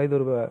 அதுக்கப்புறம் அந்த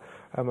தொலைதூர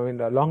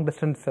லாங்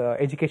டிஸ்டன்ஸ்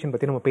எஜுகேஷன்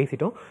பற்றி நம்ம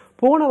பேசிட்டோம்.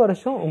 போன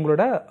வருஷம்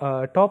உங்களோட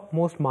டாப்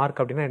மோஸ்ட்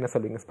மார்க் அப்படின்னா என்ன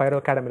சொல்வீங்க? ஸ்பைரோ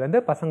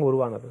அகாடமிலேருந்து பசங்க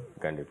உருவானது.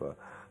 கண்டிப்பாக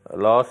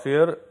லாஸ்ட்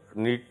இயர்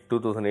நீட்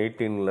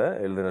 2018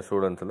 எழுதின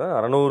ஸ்டூடெண்ட்ஸில்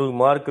 600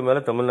 மார்க்கு மேலே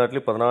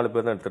தமிழ்நாட்டிலே 14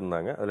 பேர் தான்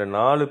எடுத்திருந்தாங்க. அதில்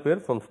 4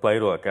 பேர் ஃப்ரம்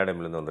ஸ்பைரோ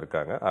அகாடமிலேருந்து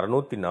வந்திருக்காங்க.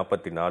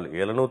 644,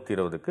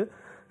 720க்கு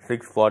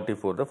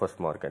 644 தான்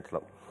ஃபர்ஸ்ட் மார்க்.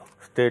 ஆக்சுவலாக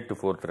ஸ்டேட்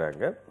 4th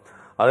ரேங்க்.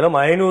 அது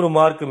இல்லாமல் 500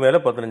 மார்க்கு மேலே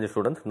 15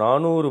 ஸ்டூடெண்ட்ஸ்,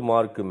 400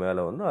 மார்க்கு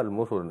மேலே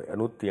ஆல்மோஸ்ட் ஒரு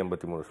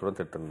 183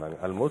 ஸ்டூடெண்ட்ஸ் எடுத்திருந்தாங்க.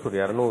 ஆல்மோஸ்ட் ஒரு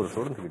 200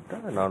 ஸ்டூடெண்ட்ஸ்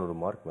கிட்ட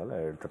 400 மார்க்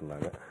மேலே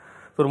எடுத்திருந்தாங்க.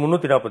 ஸோ ஒரு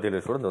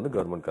 347 ஸ்டூடெண்ட்ஸ்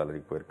கவர்மெண்ட்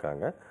காலேஜுக்கு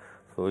போயிருக்காங்க.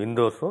 ஸோ இந்த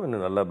வருஷம்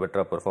இன்னும் நல்லா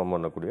பெட்டராக பெர்ஃபார்ம்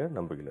பண்ணக்கூடிய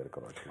நம்பிக்கையில்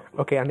இருக்கிறோம்.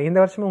 ஓகே, அண்ட் இந்த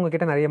வருஷம்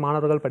உங்ககிட்ட நிறைய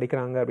மாணவர்கள்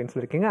படிக்கிறாங்க அப்படின்னு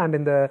சொல்லியிருக்கீங்க. அண்ட்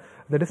இந்த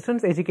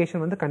டிஸ்டன்ஸ்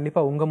எஜுகேஷன்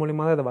கண்டிப்பாக உங்கள்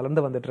மூலியமாக அதை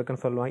வளர்ந்து வந்துட்டு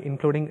இருக்குன்னு சொல்லுவாங்க,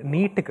 இன்க்ளூடிங்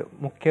நீட்டுக்கு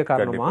முக்கிய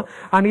காரணமாக.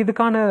 அண்ட்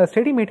இதுக்கான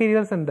ஸ்டடி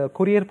மெட்டீரியல்ஸ் அண்ட்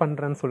கொரியர்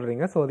பண்ணுறேன்னு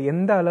சொல்கிறீங்க. ஸோ அது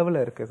எந்த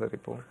அளவில் இருக்குது சார்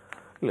இப்போ?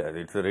 இல்லை,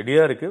 அது இட்ஸ்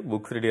ரெடியாக இருக்குது,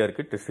 புக்ஸ் ரெடியாக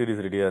இருக்குது, டெஸ்ட்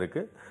சீரிஸ் ரெடியாக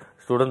இருக்குது.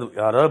 ஸ்டூடெண்ட்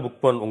யாராவது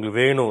புக் உங்களுக்கு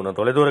வேணும், நான்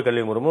தொலைதூர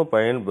கல்வி மூலமாக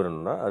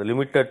பயன்பெறணும்னா அது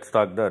லிமிட்டட்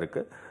ஸ்டாக் தான்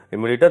இருக்குது.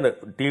 இம்மிடியட்டாக அந்த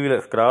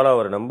டிவியில் ஸ்க்ரால்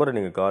ஆகிற நம்பரை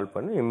நீங்கள் கால்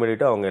பண்ணி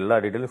இம்மிடியட்டாக அவங்க எல்லா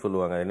டீட்டெயிலும்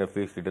சொல்லுவாங்க. என்ன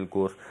ஃபீஸ் டீட்டெயில்,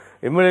 கோர்ஸ்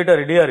இம்மிடியட்டாக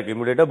ரெடியாக இருக்குது.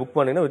 இம்மிடியட்டாக புக்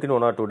பண்ணிங்கன்னா வித்தின்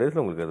 1 or 2 days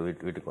உங்களுக்கு அது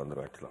வீட்டுக்கு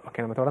வந்துடும். ஆக்சுவலாக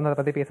ஓகே, நம்ம தொடர்ந்து அதை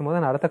பற்றி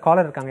பேசும்போது அடுத்த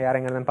காலர் இருக்காங்க,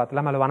 யாருங்கன்னு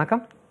பார்த்துலாம். ஹலோ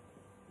வணக்கம்.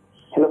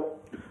 ஹலோ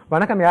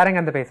வணக்கம்,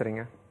 யாருங்க அந்த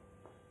பேசுகிறீங்க?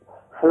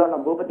 ஹலோ,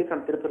 நான் Boopathi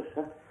from Tiruppur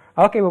sir.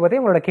 Okay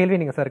Boopathi, உங்களோட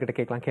கேள்வி நீங்கள் சார் கிட்ட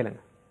கேட்கலாம், கேளுங்க.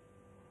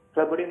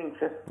 Sir good evening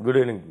sir. Good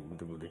evening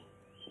Boopathi.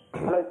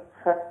 Hello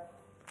sir.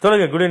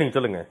 சொல்லுங்கள், குட் ஈவினிங்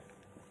சொல்லுங்கள்.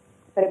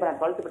 சார் இப்போ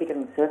நான் 12th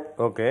படிக்கிறேங்க சார்.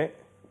 ஓகே.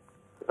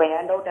 இப்போ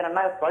என் டவுட்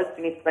என்னன்னா 12th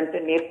ஃபினிஷ் பண்ணிட்டு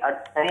நீட்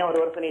தனியாக ஒரு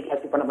வருஷம் நீட்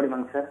அச்சீவ் பண்ண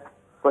முடியுமாங்க சார்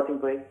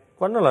கோச்சிங் போய்?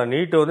 பண்ணலாம்.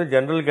 நீட் வந்து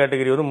ஜென்ரல்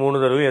கேட்டகரி வந்து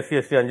 3 தடவை, எஸ்சி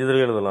எஸ்டி 5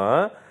 தடவை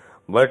எழுதலாம்.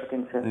 பட்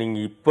நீங்க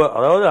இப்ப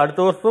அதாவது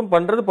அடுத்த வருஷம்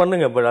பண்றது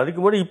பண்ணுங்க. பட்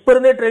அதுக்கு முன்னாடி இப்ப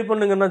இருந்தே ட்ரை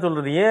பண்ணுங்கன்னு தான்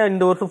சொல்றது. ஏன்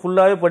இந்த வருஷம்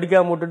ஃபுல்லாவே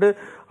படிக்காம விட்டுட்டு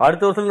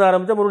அடுத்த வருஷம் இருந்து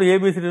ஆரம்பிச்சா மறுபடியும்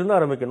ஏபிசில இருந்து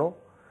ஆரம்பிக்கணும்.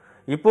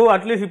 இப்போ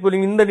அட்லீஸ்ட் இப்போ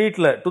நீங்க இந்த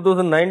நீட்ல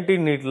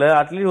 2019 நீட்ல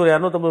அட்லீஸ்ட் ஒரு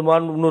 250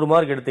 மார்க் 300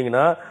 மார்க்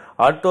எடுத்தீங்கன்னா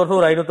அடுத்த வருஷம்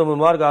ஒரு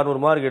 550 மார்க்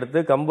 600 மார்க்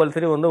எடுத்து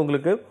கம்பல்சரி வந்து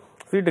உங்களுக்கு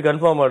சீட்டு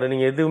கன்ஃபார்ம் ஆகிடும்.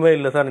 நீங்க எதுவுமே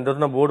இல்லை சார் இந்த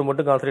வருஷம் நான் போர்டு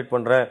மட்டும் கான்சன்ட்ரேட்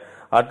பண்றேன்,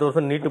 அடுத்த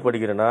வருஷம் நீட்டு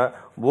படிக்கிறேன்னா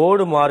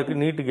போர்டு மார்க்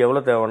நீட்டுக்கு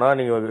எவ்வளவு தேவைன்னா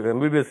நீங்க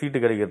எம்பிபிஎஸ்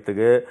சீட்டு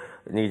கிடைக்கிறதுக்கு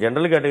நீங்க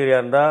ஜென்ரல் கேட்டகரியா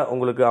இருந்தா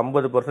உங்களுக்கு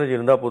 50%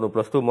 இருந்தா போதும்.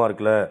 +2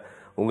 மார்க்ல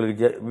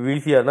உங்களுக்கு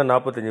பிசியா இருந்தா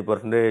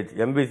 45%,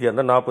 எம்பிசியா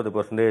இருந்தா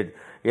 40%,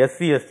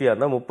 எஸ்சி எஸ்டியா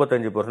இருந்தா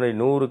 35%,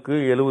 100க்கு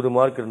 70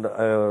 மார்க் இருந்தா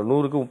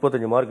 100க்கு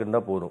 35 மார்க்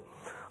இருந்தா போதும்.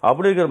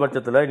 அப்படி இருக்கிற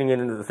பட்சத்துல நீங்க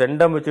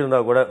செண்டம்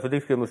வச்சிருந்தா கூட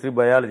பிசிக்ஸ் கெமிஸ்ட்ரி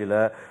பயாலஜில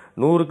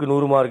 100க்கு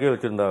 100 மார்க்கே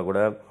வச்சிருந்தா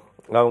கூட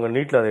அவங்க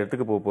நீட்ல அதை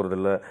எடுத்துக்க போறது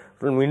இல்ல.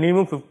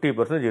 மினிமம்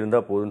 50% இருந்தா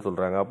போதுன்னு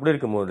சொல்றாங்க. அப்படி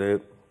இருக்கும்போது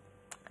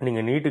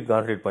நீங்க நீட்டுக்கு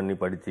கான்சன்ட்ரேட் பண்ணி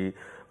படிச்சு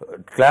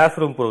கிளாஸ்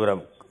ரூம்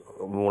ப்ரோக்ராம்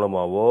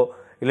மூலமாவோ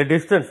இல்ல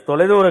டிஸ்டன்ஸ்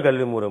தொலைதூர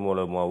கல்வி முறை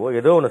மூலமாவோ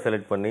ஏதோ ஒன்று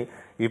செலக்ட் பண்ணி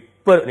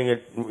இப்ப நீங்க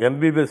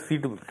எம்பிபிஎஸ்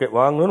சீட்டு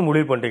வாங்கணும்னு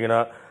முடிவு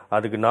பண்ணிட்டீங்கன்னா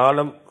அதுக்கு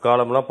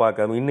காலம்லாம்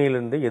பார்க்காம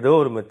இன்னையிலிருந்து ஏதோ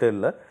ஒரு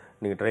மெத்தட்ல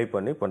நீங்க ட்ரை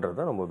பண்ணி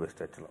பண்றதுதான் ரொம்ப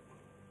பெஸ்ட் ஆக்சுவலா.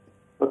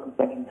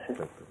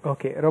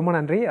 ஓகே, ரொம்ப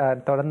நன்றி.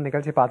 தொடர்ந்து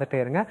நிகழ்ச்சி பார்த்துட்டே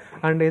இருங்க.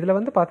 அண்ட் இதில்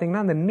வந்து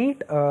பார்த்தீங்கன்னா அந்த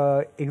நீட்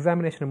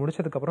எக்ஸாமினேஷன்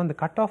முடிச்சதுக்கப்புறம் இந்த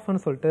கட்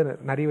ஆஃப்னு சொல்லிட்டு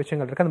நிறைய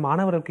விஷயங்கள் இருக்குது. அந்த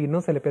மாணவர்களுக்கு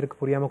இன்னும் சில பேருக்கு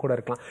புரியாமல் கூட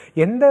இருக்கலாம்.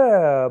 எந்த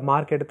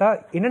மார்க் எடுத்தால்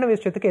என்னென்ன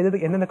விஷயத்துக்கு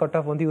எந்தெந்த கட்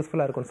ஆஃப் வந்து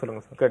யூஸ்ஃபுல்லாக இருக்கும்னு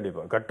சொல்லுங்கள் சார்.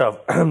 கண்டிப்பாக கட் ஆஃப்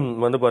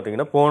வந்து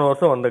பார்த்தீங்கன்னா போன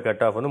வருஷம் வந்த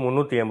கட் ஆஃப் வந்து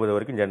 380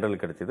 வரைக்கும்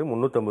ஜென்ரல் கிடைச்சது,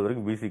 350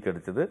 வரைக்கும் பிசி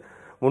கிடைச்சது,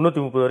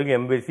 330 வரைக்கும்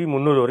எம்பிசி,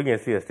 300 வரைக்கும்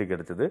எஸ்சி எஸ்டி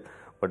கிடைச்சது.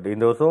 பட்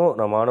இந்த வருஷம்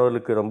நான்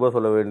மாணவர்களுக்கு ரொம்ப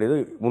சொல்ல வேண்டியது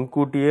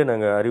முன்கூட்டியே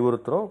நாங்கள்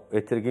அறிவுறுத்துகிறோம்,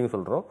 எச்சரிக்கையும்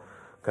சொல்கிறோம்.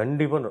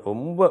 கண்டிப்பாக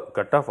ரொம்ப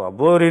கட் ஆஃப்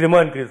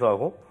அபோரீதமாக இன்க்ரீஸ்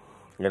ஆகும்.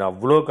 ஏன்னா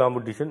அவ்வளோ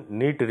competition.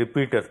 NEET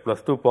repeaters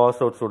 +2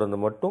 pass out student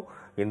மட்டும்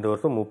இந்த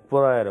வருஷம்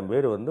 30,000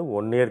 பேர் வந்து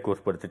 1 இயர்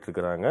கோர்ஸ் படிச்சுட்டு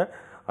இருக்கிறாங்க.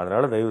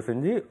 அதனால தயவு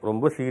செஞ்சு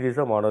ரொம்ப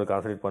சீரியஸாக மாணவர்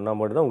கான்சன்ட்ரேட் பண்ணால்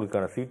மட்டும்தான்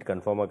உங்களுக்கான சீட்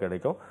கன்ஃபார்மாக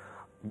கிடைக்கும்.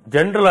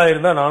 ஜென்ரலாக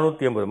இருந்தால்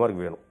 480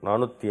 மார்க் வேணும்,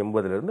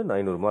 480லேருந்து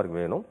 500 மார்க்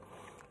வேணும்.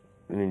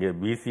 நீங்கள்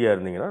பிசியாக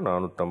இருந்தீங்கன்னா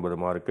 450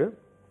 மார்க்கு,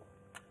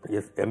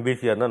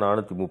 எம்பிசியாக இருந்தால்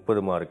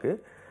 430 மார்க்கு,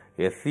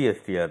 எஸ்சி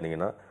எஸ்டியாக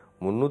இருந்தீங்கன்னா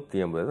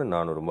 380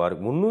 400 மார்க்.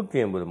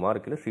 380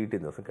 மார்க்கில் சீட்டு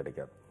இந்த வருஷம்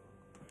கிடைக்காது.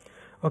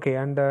 ஓகே,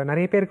 அண்ட்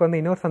நிறைய பேருக்கு வந்து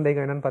இன்னொரு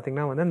சந்தேகம் என்னன்னு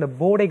பார்த்தீங்கன்னா வந்து இந்த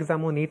போர்டு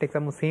எக்ஸாமும் நீட்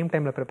எக்ஸாமும் சேம்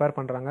டைமில் ப்ரிப்பேர்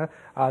பண்ணுறாங்க.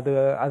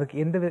 அதுக்கு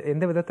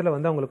எந்த விதத்தில்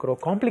வந்து அவங்களுக்கு ஒரு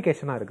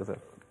காம்ப்ளிகேஷனாக இருக்குது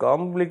சார்?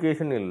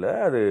 காம்ப்ளிகேஷன் இல்லை,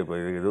 அது இப்போ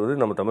இது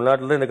வந்து நம்ம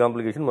தமிழ்நாட்டில் தான் இந்த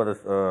காம்ப்ளிகேஷன்.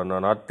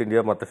 நார்த்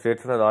இந்தியா மற்ற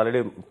ஸ்டேட்ஸ்லாம் அது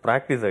ஆல்ரெடி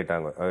ப்ராக்டிஸ்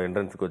ஆகிட்டாங்க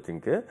என்ட்ரன்ஸ்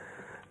கோச்சிங்க்கு.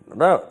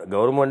 அதான்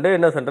கவர்மெண்ட்டே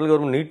என்ன சென்ட்ரல்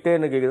கவர்மெண்ட் நீட்டே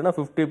என்ன கேட்குதுன்னா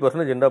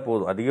 50% இருந்தால்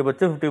போதும்,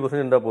 அதிகபட்சம்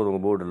 50% இருந்தால் போதும்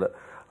உங்கள் போர்டில்.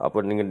 அப்போ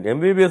நீங்கள்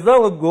எம்பிபிஎஸ் தான்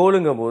உங்கள்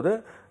கோலுங்கும் போது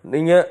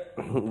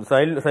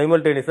நீங்கள்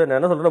சைமல்டேனியஸாக நான்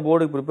என்ன சொல்கிறேன்னா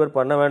போர்டுக்கு ப்ரிப்பேர்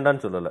பண்ண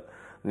வேண்டாம்னு சொல்லலை.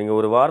 நீங்கள்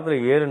ஒரு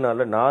வாரத்தில் 7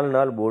 நாளில் 4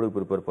 நாள் போர்டுக்கு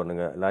ப்ரிப்பேர்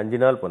பண்ணுங்கள், இல்லை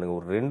 5 நாள் பண்ணுங்கள்.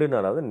 ஒரு 2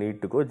 நாளாவது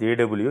நீட்டுக்கோ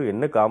ஜேடபிள்யூ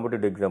என்ன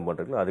காம்படிட்டிவ் எக்ஸாம்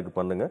பண்ணுறீங்களோ அதுக்கு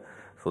பண்ணுங்கள்.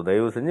 ஸோ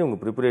தயவு செஞ்சு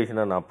உங்கள்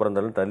ப்ரிப்பரேஷனை நான் அப்புறம்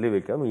இருந்தாலும் தள்ளி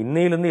வைக்காமல்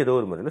இன்னையிலேருந்து ஏதோ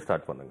ஒரு முறையில்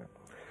ஸ்டார்ட் பண்ணுங்கள்.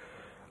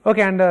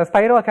 ஓகே, அண்ட்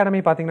ஸ்பைரோ அகாடமி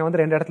பார்த்தீங்கன்னா வந்து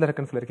 2 இடத்துல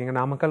இருக்குன்னு சொல்லியிருக்கீங்க,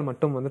 நாமக்கல்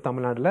மட்டும் வந்து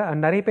தமிழ்நாட்டில்.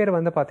 அண்ட் நிறைய பேர்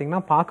வந்து பார்த்தீங்கன்னா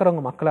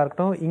பார்க்குறவங்க மக்களாக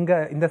இருக்கட்டும் இங்கே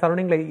இந்த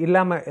சரௌண்டிங்கில்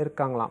இல்லாமல்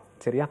இருக்காங்களாம்,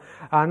 சரியா?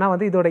 ஆனால்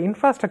வந்து இதோட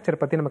இன்ஃப்ராஸ்ட்ரக்சர்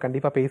பற்றி நம்ம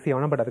கண்டிப்பாக பேசி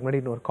ஆகணும். பட் அதுக்கு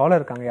முன்னாடி இன்னொரு காலர்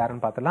இருக்காங்க,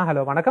 யாருன்னு பார்த்துலாம்.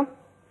 ஹலோ, வணக்கம்.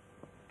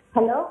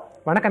 ஹலோ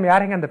வணக்கம்,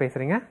 யாருங்க அந்த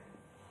பேசுறீங்க?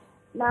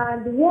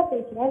 நான் திவ்யா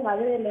பேசுறேன்,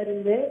 மதுரையில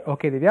இருந்து.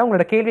 ஓகே திவ்யா,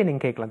 உங்களோட கேள்வி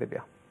நீங்க கேட்கலாம்.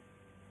 Divya.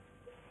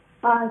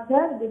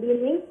 Sir good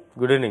evening.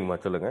 Good ஈவினிங்மா,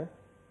 சொல்லுங்க.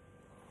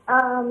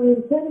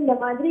 சார் இந்த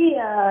மாதிரி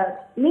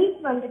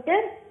நீட் வந்துட்டு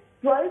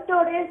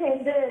 12th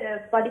சேர்ந்து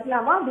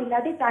படிக்கலாமா, அப்படி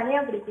இல்லாட்டி தனியா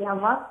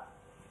படிக்கலாமா?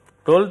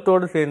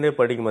 12th சேர்ந்தே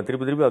படிக்குமா?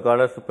 திருப்பி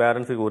காலர்ஸ்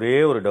பேரண்ட்ஸுக்கு ஒரே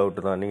ஒரு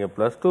டவுட் தான். நீங்க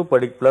 +2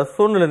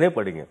 +1லேருந்தே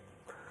படிங்க.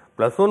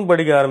 +1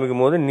 படிக்க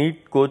ஆரம்பிக்கும் போது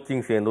நீட்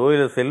கோச்சிங் சேர்ந்தோ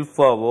இல்லை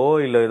செல்ஃபாவோ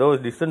இல்லை ஏதோ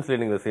டிஸ்டன்ஸ்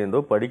லேர்னிங்ல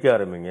சேர்ந்தோ படிக்க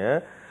ஆரம்பிங்க.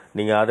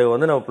 நீங்க அதை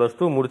வந்து நம்ம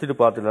 +2 முடிச்சுட்டு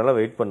பார்த்துனால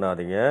வெயிட்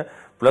பண்ணாதீங்க.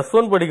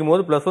 +1 படிக்கும்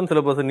போது +1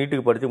 சிலபஸ்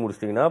நீட்டுக்கு படிச்சு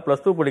முடிச்சிட்டீங்கன்னா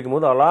 +2 படிக்கும்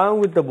போது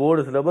along with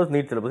board syllabus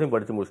NEET சிலபஸையும்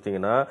படிச்சு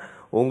முடிச்சிட்டீங்கன்னா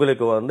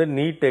உங்களுக்கு வந்து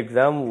நீட்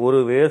எக்ஸாம் ஒரு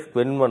வேஸ்ட்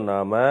ஸ்பெண்ட்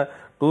பண்ணாம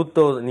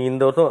நீ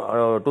இந்த வருஷம்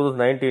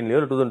 2019லயோ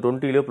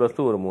 2020லயோ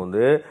 +2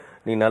 வரும்போது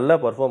நீ நல்லா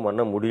பர்ஃபார்ம்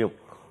பண்ண முடியும்.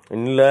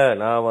 இல்லை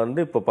நான் வந்து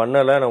இப்போ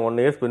பண்ணலை, நான்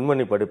 1 இயர் ஸ்பெண்ட்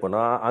பண்ணி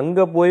படிப்பேன்னா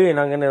அங்கே போய்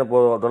நாங்கள் என்ன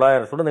இப்போ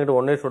 900 ஸ்டூடெண்ட்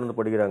 1 இயர் ஸ்டூடெண்ட்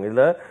படிக்கிறாங்க.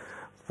 இதில்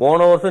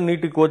போன வருஷம்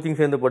நீட்டுக்கு கோச்சிங்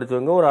சேர்ந்து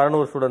படிச்சவங்க ஒரு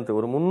 600 ஸ்டூடெண்ட்ஸ்,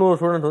 ஒரு 300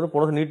 ஸ்டூடெண்ட்ஸ் வந்து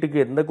போன வருஷம்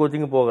நீட்டுக்கு எந்த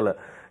கோச்சிங்கும் போகலை.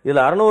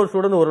 இதில் 600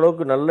 ஸ்டூடெண்ட்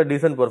ஓரளவுக்கு நல்ல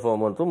டீசென்ட்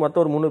பர்ஃபார்மன்ஸும் மற்ற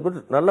ஒரு 300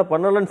 பேர் நல்லா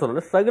பண்ணலன்னு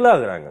சொல்லலை, ஸ்ட்ரகிள்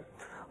ஆகுறாங்க.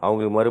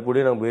 அவங்களுக்கு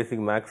மறுபடியும் நம்ம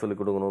பேசிக் மேக்ஸ் சொல்லிக்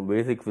கொடுக்கணும்,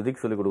 பேசிக்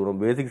ஃபிசிக்ஸ் சொல்லிக் கொடுக்கணும்,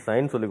 பேசிக்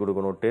சயின்ஸ் சொல்லிக்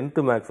கொடுக்கணும், 10th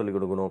மேக்ஸ் சொல்லிக்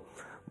கொடுக்கணும்.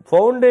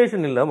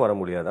 ஃபவுண்டேஷன் இல்லாமல் வர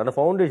முடியாது. அந்த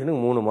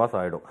ஃபவுண்டேஷனுக்கு 3 மாதம்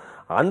ஆகிடும்.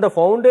 அந்த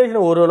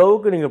ஃபவுண்டேஷனை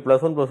ஓரளவுக்கு நீங்கள்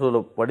 +1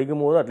 +2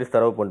 படிக்கும் போது அட்லீஸ்ட்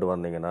தரவு பண்ணிட்டு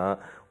வந்தீங்கன்னா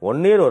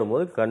 1 இயர்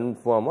வரும்போது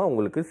கன்ஃபார்மாக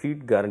உங்களுக்கு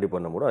சீட் கேரண்டி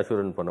பண்ண முடியும்,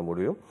 அஷூரன்ஸ் பண்ண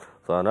முடியும்.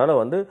 ஸோ அதனால்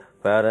வந்து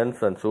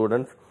பேரண்ட்ஸ் அண்ட்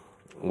ஸ்டூடெண்ட்ஸ்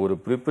ஒரு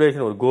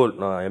ப்ரிப்பரேஷன், ஒரு கோல்,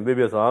 நான்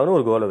எம்பிபிஎஸ் ஆகணும்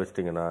ஒரு கோலை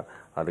வச்சிட்டிங்கன்னா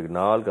அதுக்கு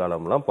நாள்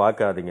காலம்லாம்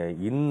பார்க்காதீங்க.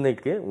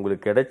 இன்னைக்கு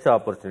உங்களுக்கு கிடைச்ச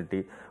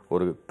ஆப்பர்ச்சுனிட்டி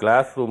ஒரு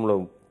கிளாஸ் ரூமில்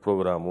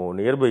ப்ரோக்ராமோ,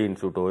 நியர்பை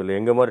இன்ஸ்டியூட்டோ, இல்லை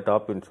எங்கள் மாதிரி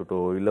டாப்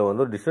இன்ஸ்டியூட்டோ, இல்லை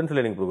வந்து ஒரு டிஸ்டன்ஸ்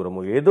லேர்னிங்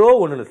ப்ரோக்ராமோ ஏதோ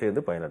ஒன்றில்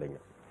சேர்ந்து பயனடைங்க.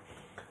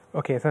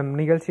 ஓகே சார்,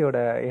 நிகழ்ச்சியோட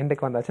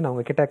எண்டுக்கு வந்தாச்சு. நான்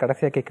உங்ககிட்ட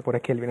கடைசியாக கேட்க போகிற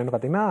கேள்வி என்னென்னு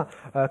பார்த்தீங்கன்னா,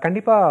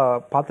 கண்டிப்பாக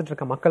பார்த்துட்டு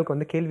இருக்க மக்களுக்கு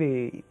வந்து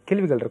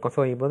கேள்விகள் இருக்கும்.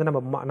 ஸோ இப்போ வந்து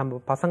நம்ம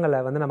பசங்களை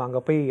வந்து நம்ம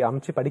அங்கே போய்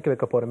அமைச்சு படிக்க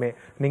வைக்க போகிறோமே,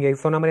 நீங்கள்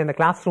சொன்ன மாதிரி அந்த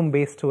கிளாஸ் ரூம்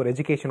பேஸ்டு ஒரு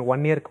எஜுகேஷன்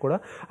 1 இயருக்கு கூட,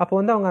 அப்போ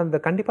வந்து அவங்க அந்த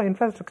கண்டிப்பாக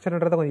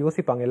இன்ஃப்ராஸ்ட்ரக்சர்ன்றதை கொஞ்சம்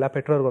யோசிப்பாங்க. எல்லா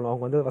பெற்றோர்களும்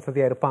அவங்க வந்து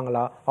வசதியாக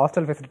இருப்பாங்களா,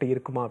 ஹாஸ்டல் ஃபெசிலிட்டி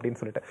இருக்குமா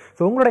அப்படின்னு சொல்லிட்டு.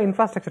 ஸோ உங்களோட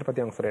இன்ஃப்ராஸ்ட்ரக்சர்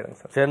பற்றி அவங்க சொல்லிடுங்க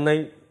சார். சென்னை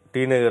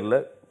டி நகரில்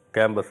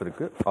கேம்பஸ்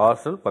இருக்கு.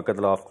 ஹாஸ்டல்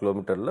பக்கத்தில் 1/2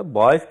 கிலோமீட்டர்ல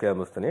பாய்ஸ்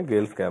கேம்பஸ் தனியாக,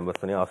 கேர்ள்ஸ் கேம்பஸ்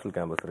தனியாக, ஹாஸ்டல்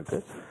கேம்பஸ் இருக்கு.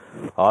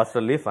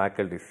 ஹாஸ்டல்லேயே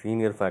ஃபேக்கல்டிஸ்,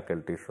 சீனியர்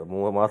ஃபேக்கல்டிஸ்,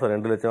 மாதம்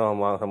 2 லட்சம்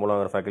சம்பளம்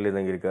வாங்குற ஃபேக்கல்டி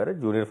தங்கி இருக்காரு.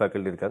 ஜூனியர்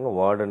ஃபேக்கல்டி இருக்காங்க,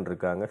 வார்டன்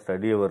இருக்காங்க,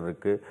 ஸ்டடி அவர்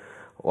இருக்கு,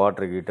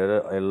 வாட்டர் ஹீட்டர்,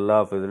 எல்லா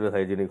ஃபெசிலிட்டிஸ்,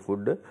 ஹைஜீனிக்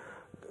ஃபுட்டு.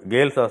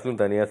 கேர்ள்ஸ்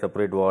ஹாஸ்டலும் தனியாக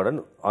செப்பரேட் வார்டன்.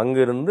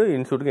 அங்கிருந்து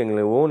இன்ஸ்டியூட்டுக்கு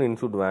எங்களுக்கு ஓன்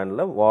இன்ஸ்டியூட்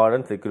வேனில்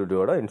வார்டன்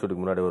செக்யூரிட்டியோட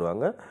இன்ஸ்டியூட்டுக்கு முன்னாடி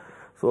வருவாங்க.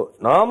 ஸோ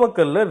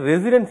நாமக்கல்ல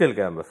ரெசிடென்சியல்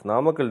கேம்பஸ்,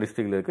 நாமக்கல்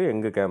டிஸ்ட்ரிக்ட்ல இருக்கு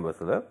எங்கள்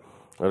கேம்பஸில்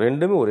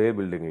ரெண்டுமே ஒரே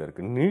பில்டிங்கில்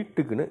இருக்குது.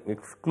 நீட்டுக்குன்னு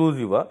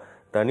எக்ஸ்க்ளூசிவாக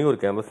தனி ஒரு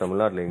கேம்பஸ்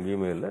தமிழ்நாட்டில்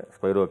எங்கேயுமே இல்லை.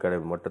 ஸ்பைரோ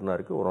அகாடமி மட்டும்தான்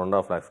இருக்குது. ஒரு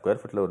 1.5 lakh ஸ்கொயர்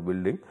ஃபீட்டில் ஒரு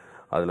பில்டிங்.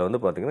 அதில் வந்து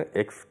பார்த்தீங்கன்னா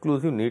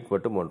எக்ஸ்க்ளூசிவ் நீட்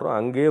மட்டும் பண்ணுறோம்.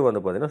 அங்கேயே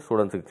வந்து பார்த்தீங்கன்னா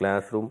ஸ்டூடெண்ட்ஸுக்கு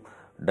கிளாஸ் ரூம்,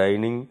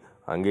 டைனிங்,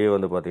 அங்கேயே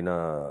வந்து பார்த்தீங்கன்னா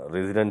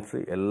ரெசிடென்ஸு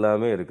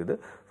எல்லாமே இருக்குது.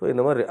 ஸோ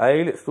இந்த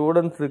மாதிரி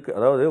ஸ்டூடெண்ட்ஸுக்கு,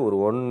 அதாவது ஒரு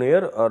 1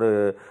 year ஒரு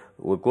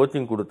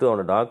கோச்சிங் கொடுத்து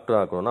அவனை டாக்டர்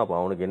ஆக்கணும்னா அப்போ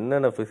அவனுக்கு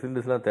என்னென்ன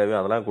ஃபெசிலிட்டிஸ்லாம் தேவையோ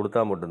அதெல்லாம்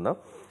கொடுத்தா மட்டும்தான்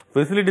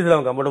ஃபெசிலிட்டிஸில்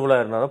அவன்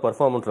கம்ஃபர்டபுளாக இருந்தாலும்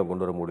பர்ஃபார்மன்ஸில்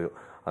கொண்டு வர முடியும்.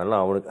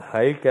 அதனால் அவனுக்கு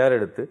ஹை கேர்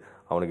எடுத்து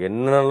அவனுக்கு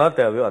என்னென்னலாம்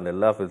தேவையோ அந்த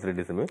எல்லா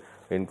ஃபெசிலிட்டிஸுமே,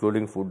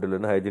 including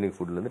ஃபுட்டுலேருந்து, hygienic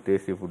ஃபுட்லேருந்து,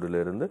 tasty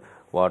ஃபுட்டுலேருந்து,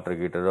 water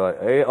heater,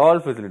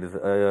 all facilities,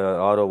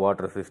 RO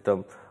water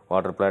system,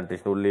 water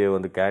plantation, உள்ளே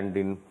வந்து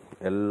கேன்டீன்,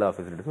 எல்லா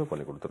ஃபெசிலிட்டிஸுமே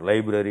பண்ணி கொடுத்துரும்.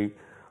 லைப்ரரி,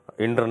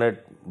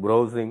 இன்டர்நெட்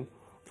ப்ரௌசிங்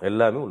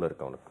எல்லாமே உள்ள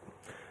இருக்கு அவனுக்கு.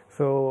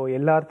 ஸோ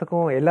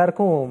எல்லாருக்கும்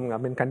ஐ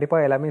மீன்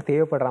கண்டிப்பாக எல்லாமே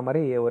தேவைப்படுற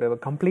மாதிரி ஒரு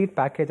கம்ப்ளீட்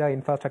பேக்கேஜாக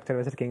இன்ஃப்ராஸ்ட்ரக்சர்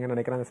வச்சிருக்கீங்கன்னு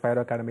நினைக்கிறேன்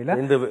ஸ்பைரோ அகாடமியில்.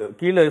 இந்த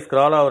கீழே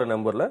ஸ்க்ரால் ஆகிற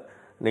நம்பரில்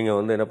நீங்கள்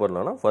வந்து என்ன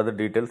பண்ணலாம்னா ஃபர்தர்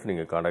டீட்டெயில்ஸ்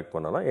நீங்கள் காண்டாக்ட்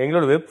பண்ணலாம்.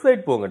 எங்களோட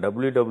வெப்சைட் போங்க,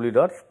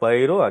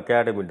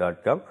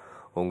 www.spiroacademy.com.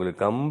 உங்களுக்கு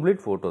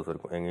கம்ப்ளீட் ஃபோட்டோஸ்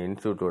இருக்கும் எங்கள்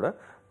இன்ஸ்டியூட்டோட.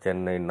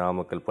 சென்னை,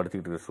 நாமக்கல்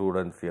படிச்சுக்கிட்டு இருக்கிற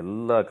ஸ்டூடெண்ட்ஸ்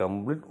எல்லா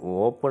கம்ப்ளீட்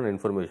ஓப்பன்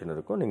இன்ஃபர்மேஷன்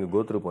இருக்கும். நீங்கள்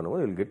கோத்ரூ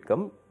பண்ணும்போது வில் கெட்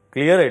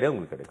கிளியர் ஐடியா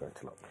உங்களுக்கு கிடைக்கும்.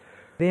 வச்சுலாம்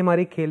அதே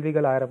மாதிரி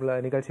கேள்விகள் ஆயிரப்புல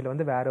நிகழ்ச்சியில்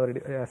வந்து வேற ஒரு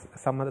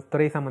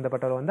துறை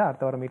சம்பந்தப்பட்டவர் வந்து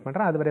அடுத்த வாரம் மீட்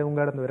பண்ணுறேன். அதுவரை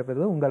உங்களிடம்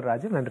விருப்பது உங்கள்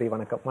ராஜு. நன்றி,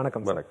 வணக்கம்.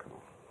 வணக்கம்.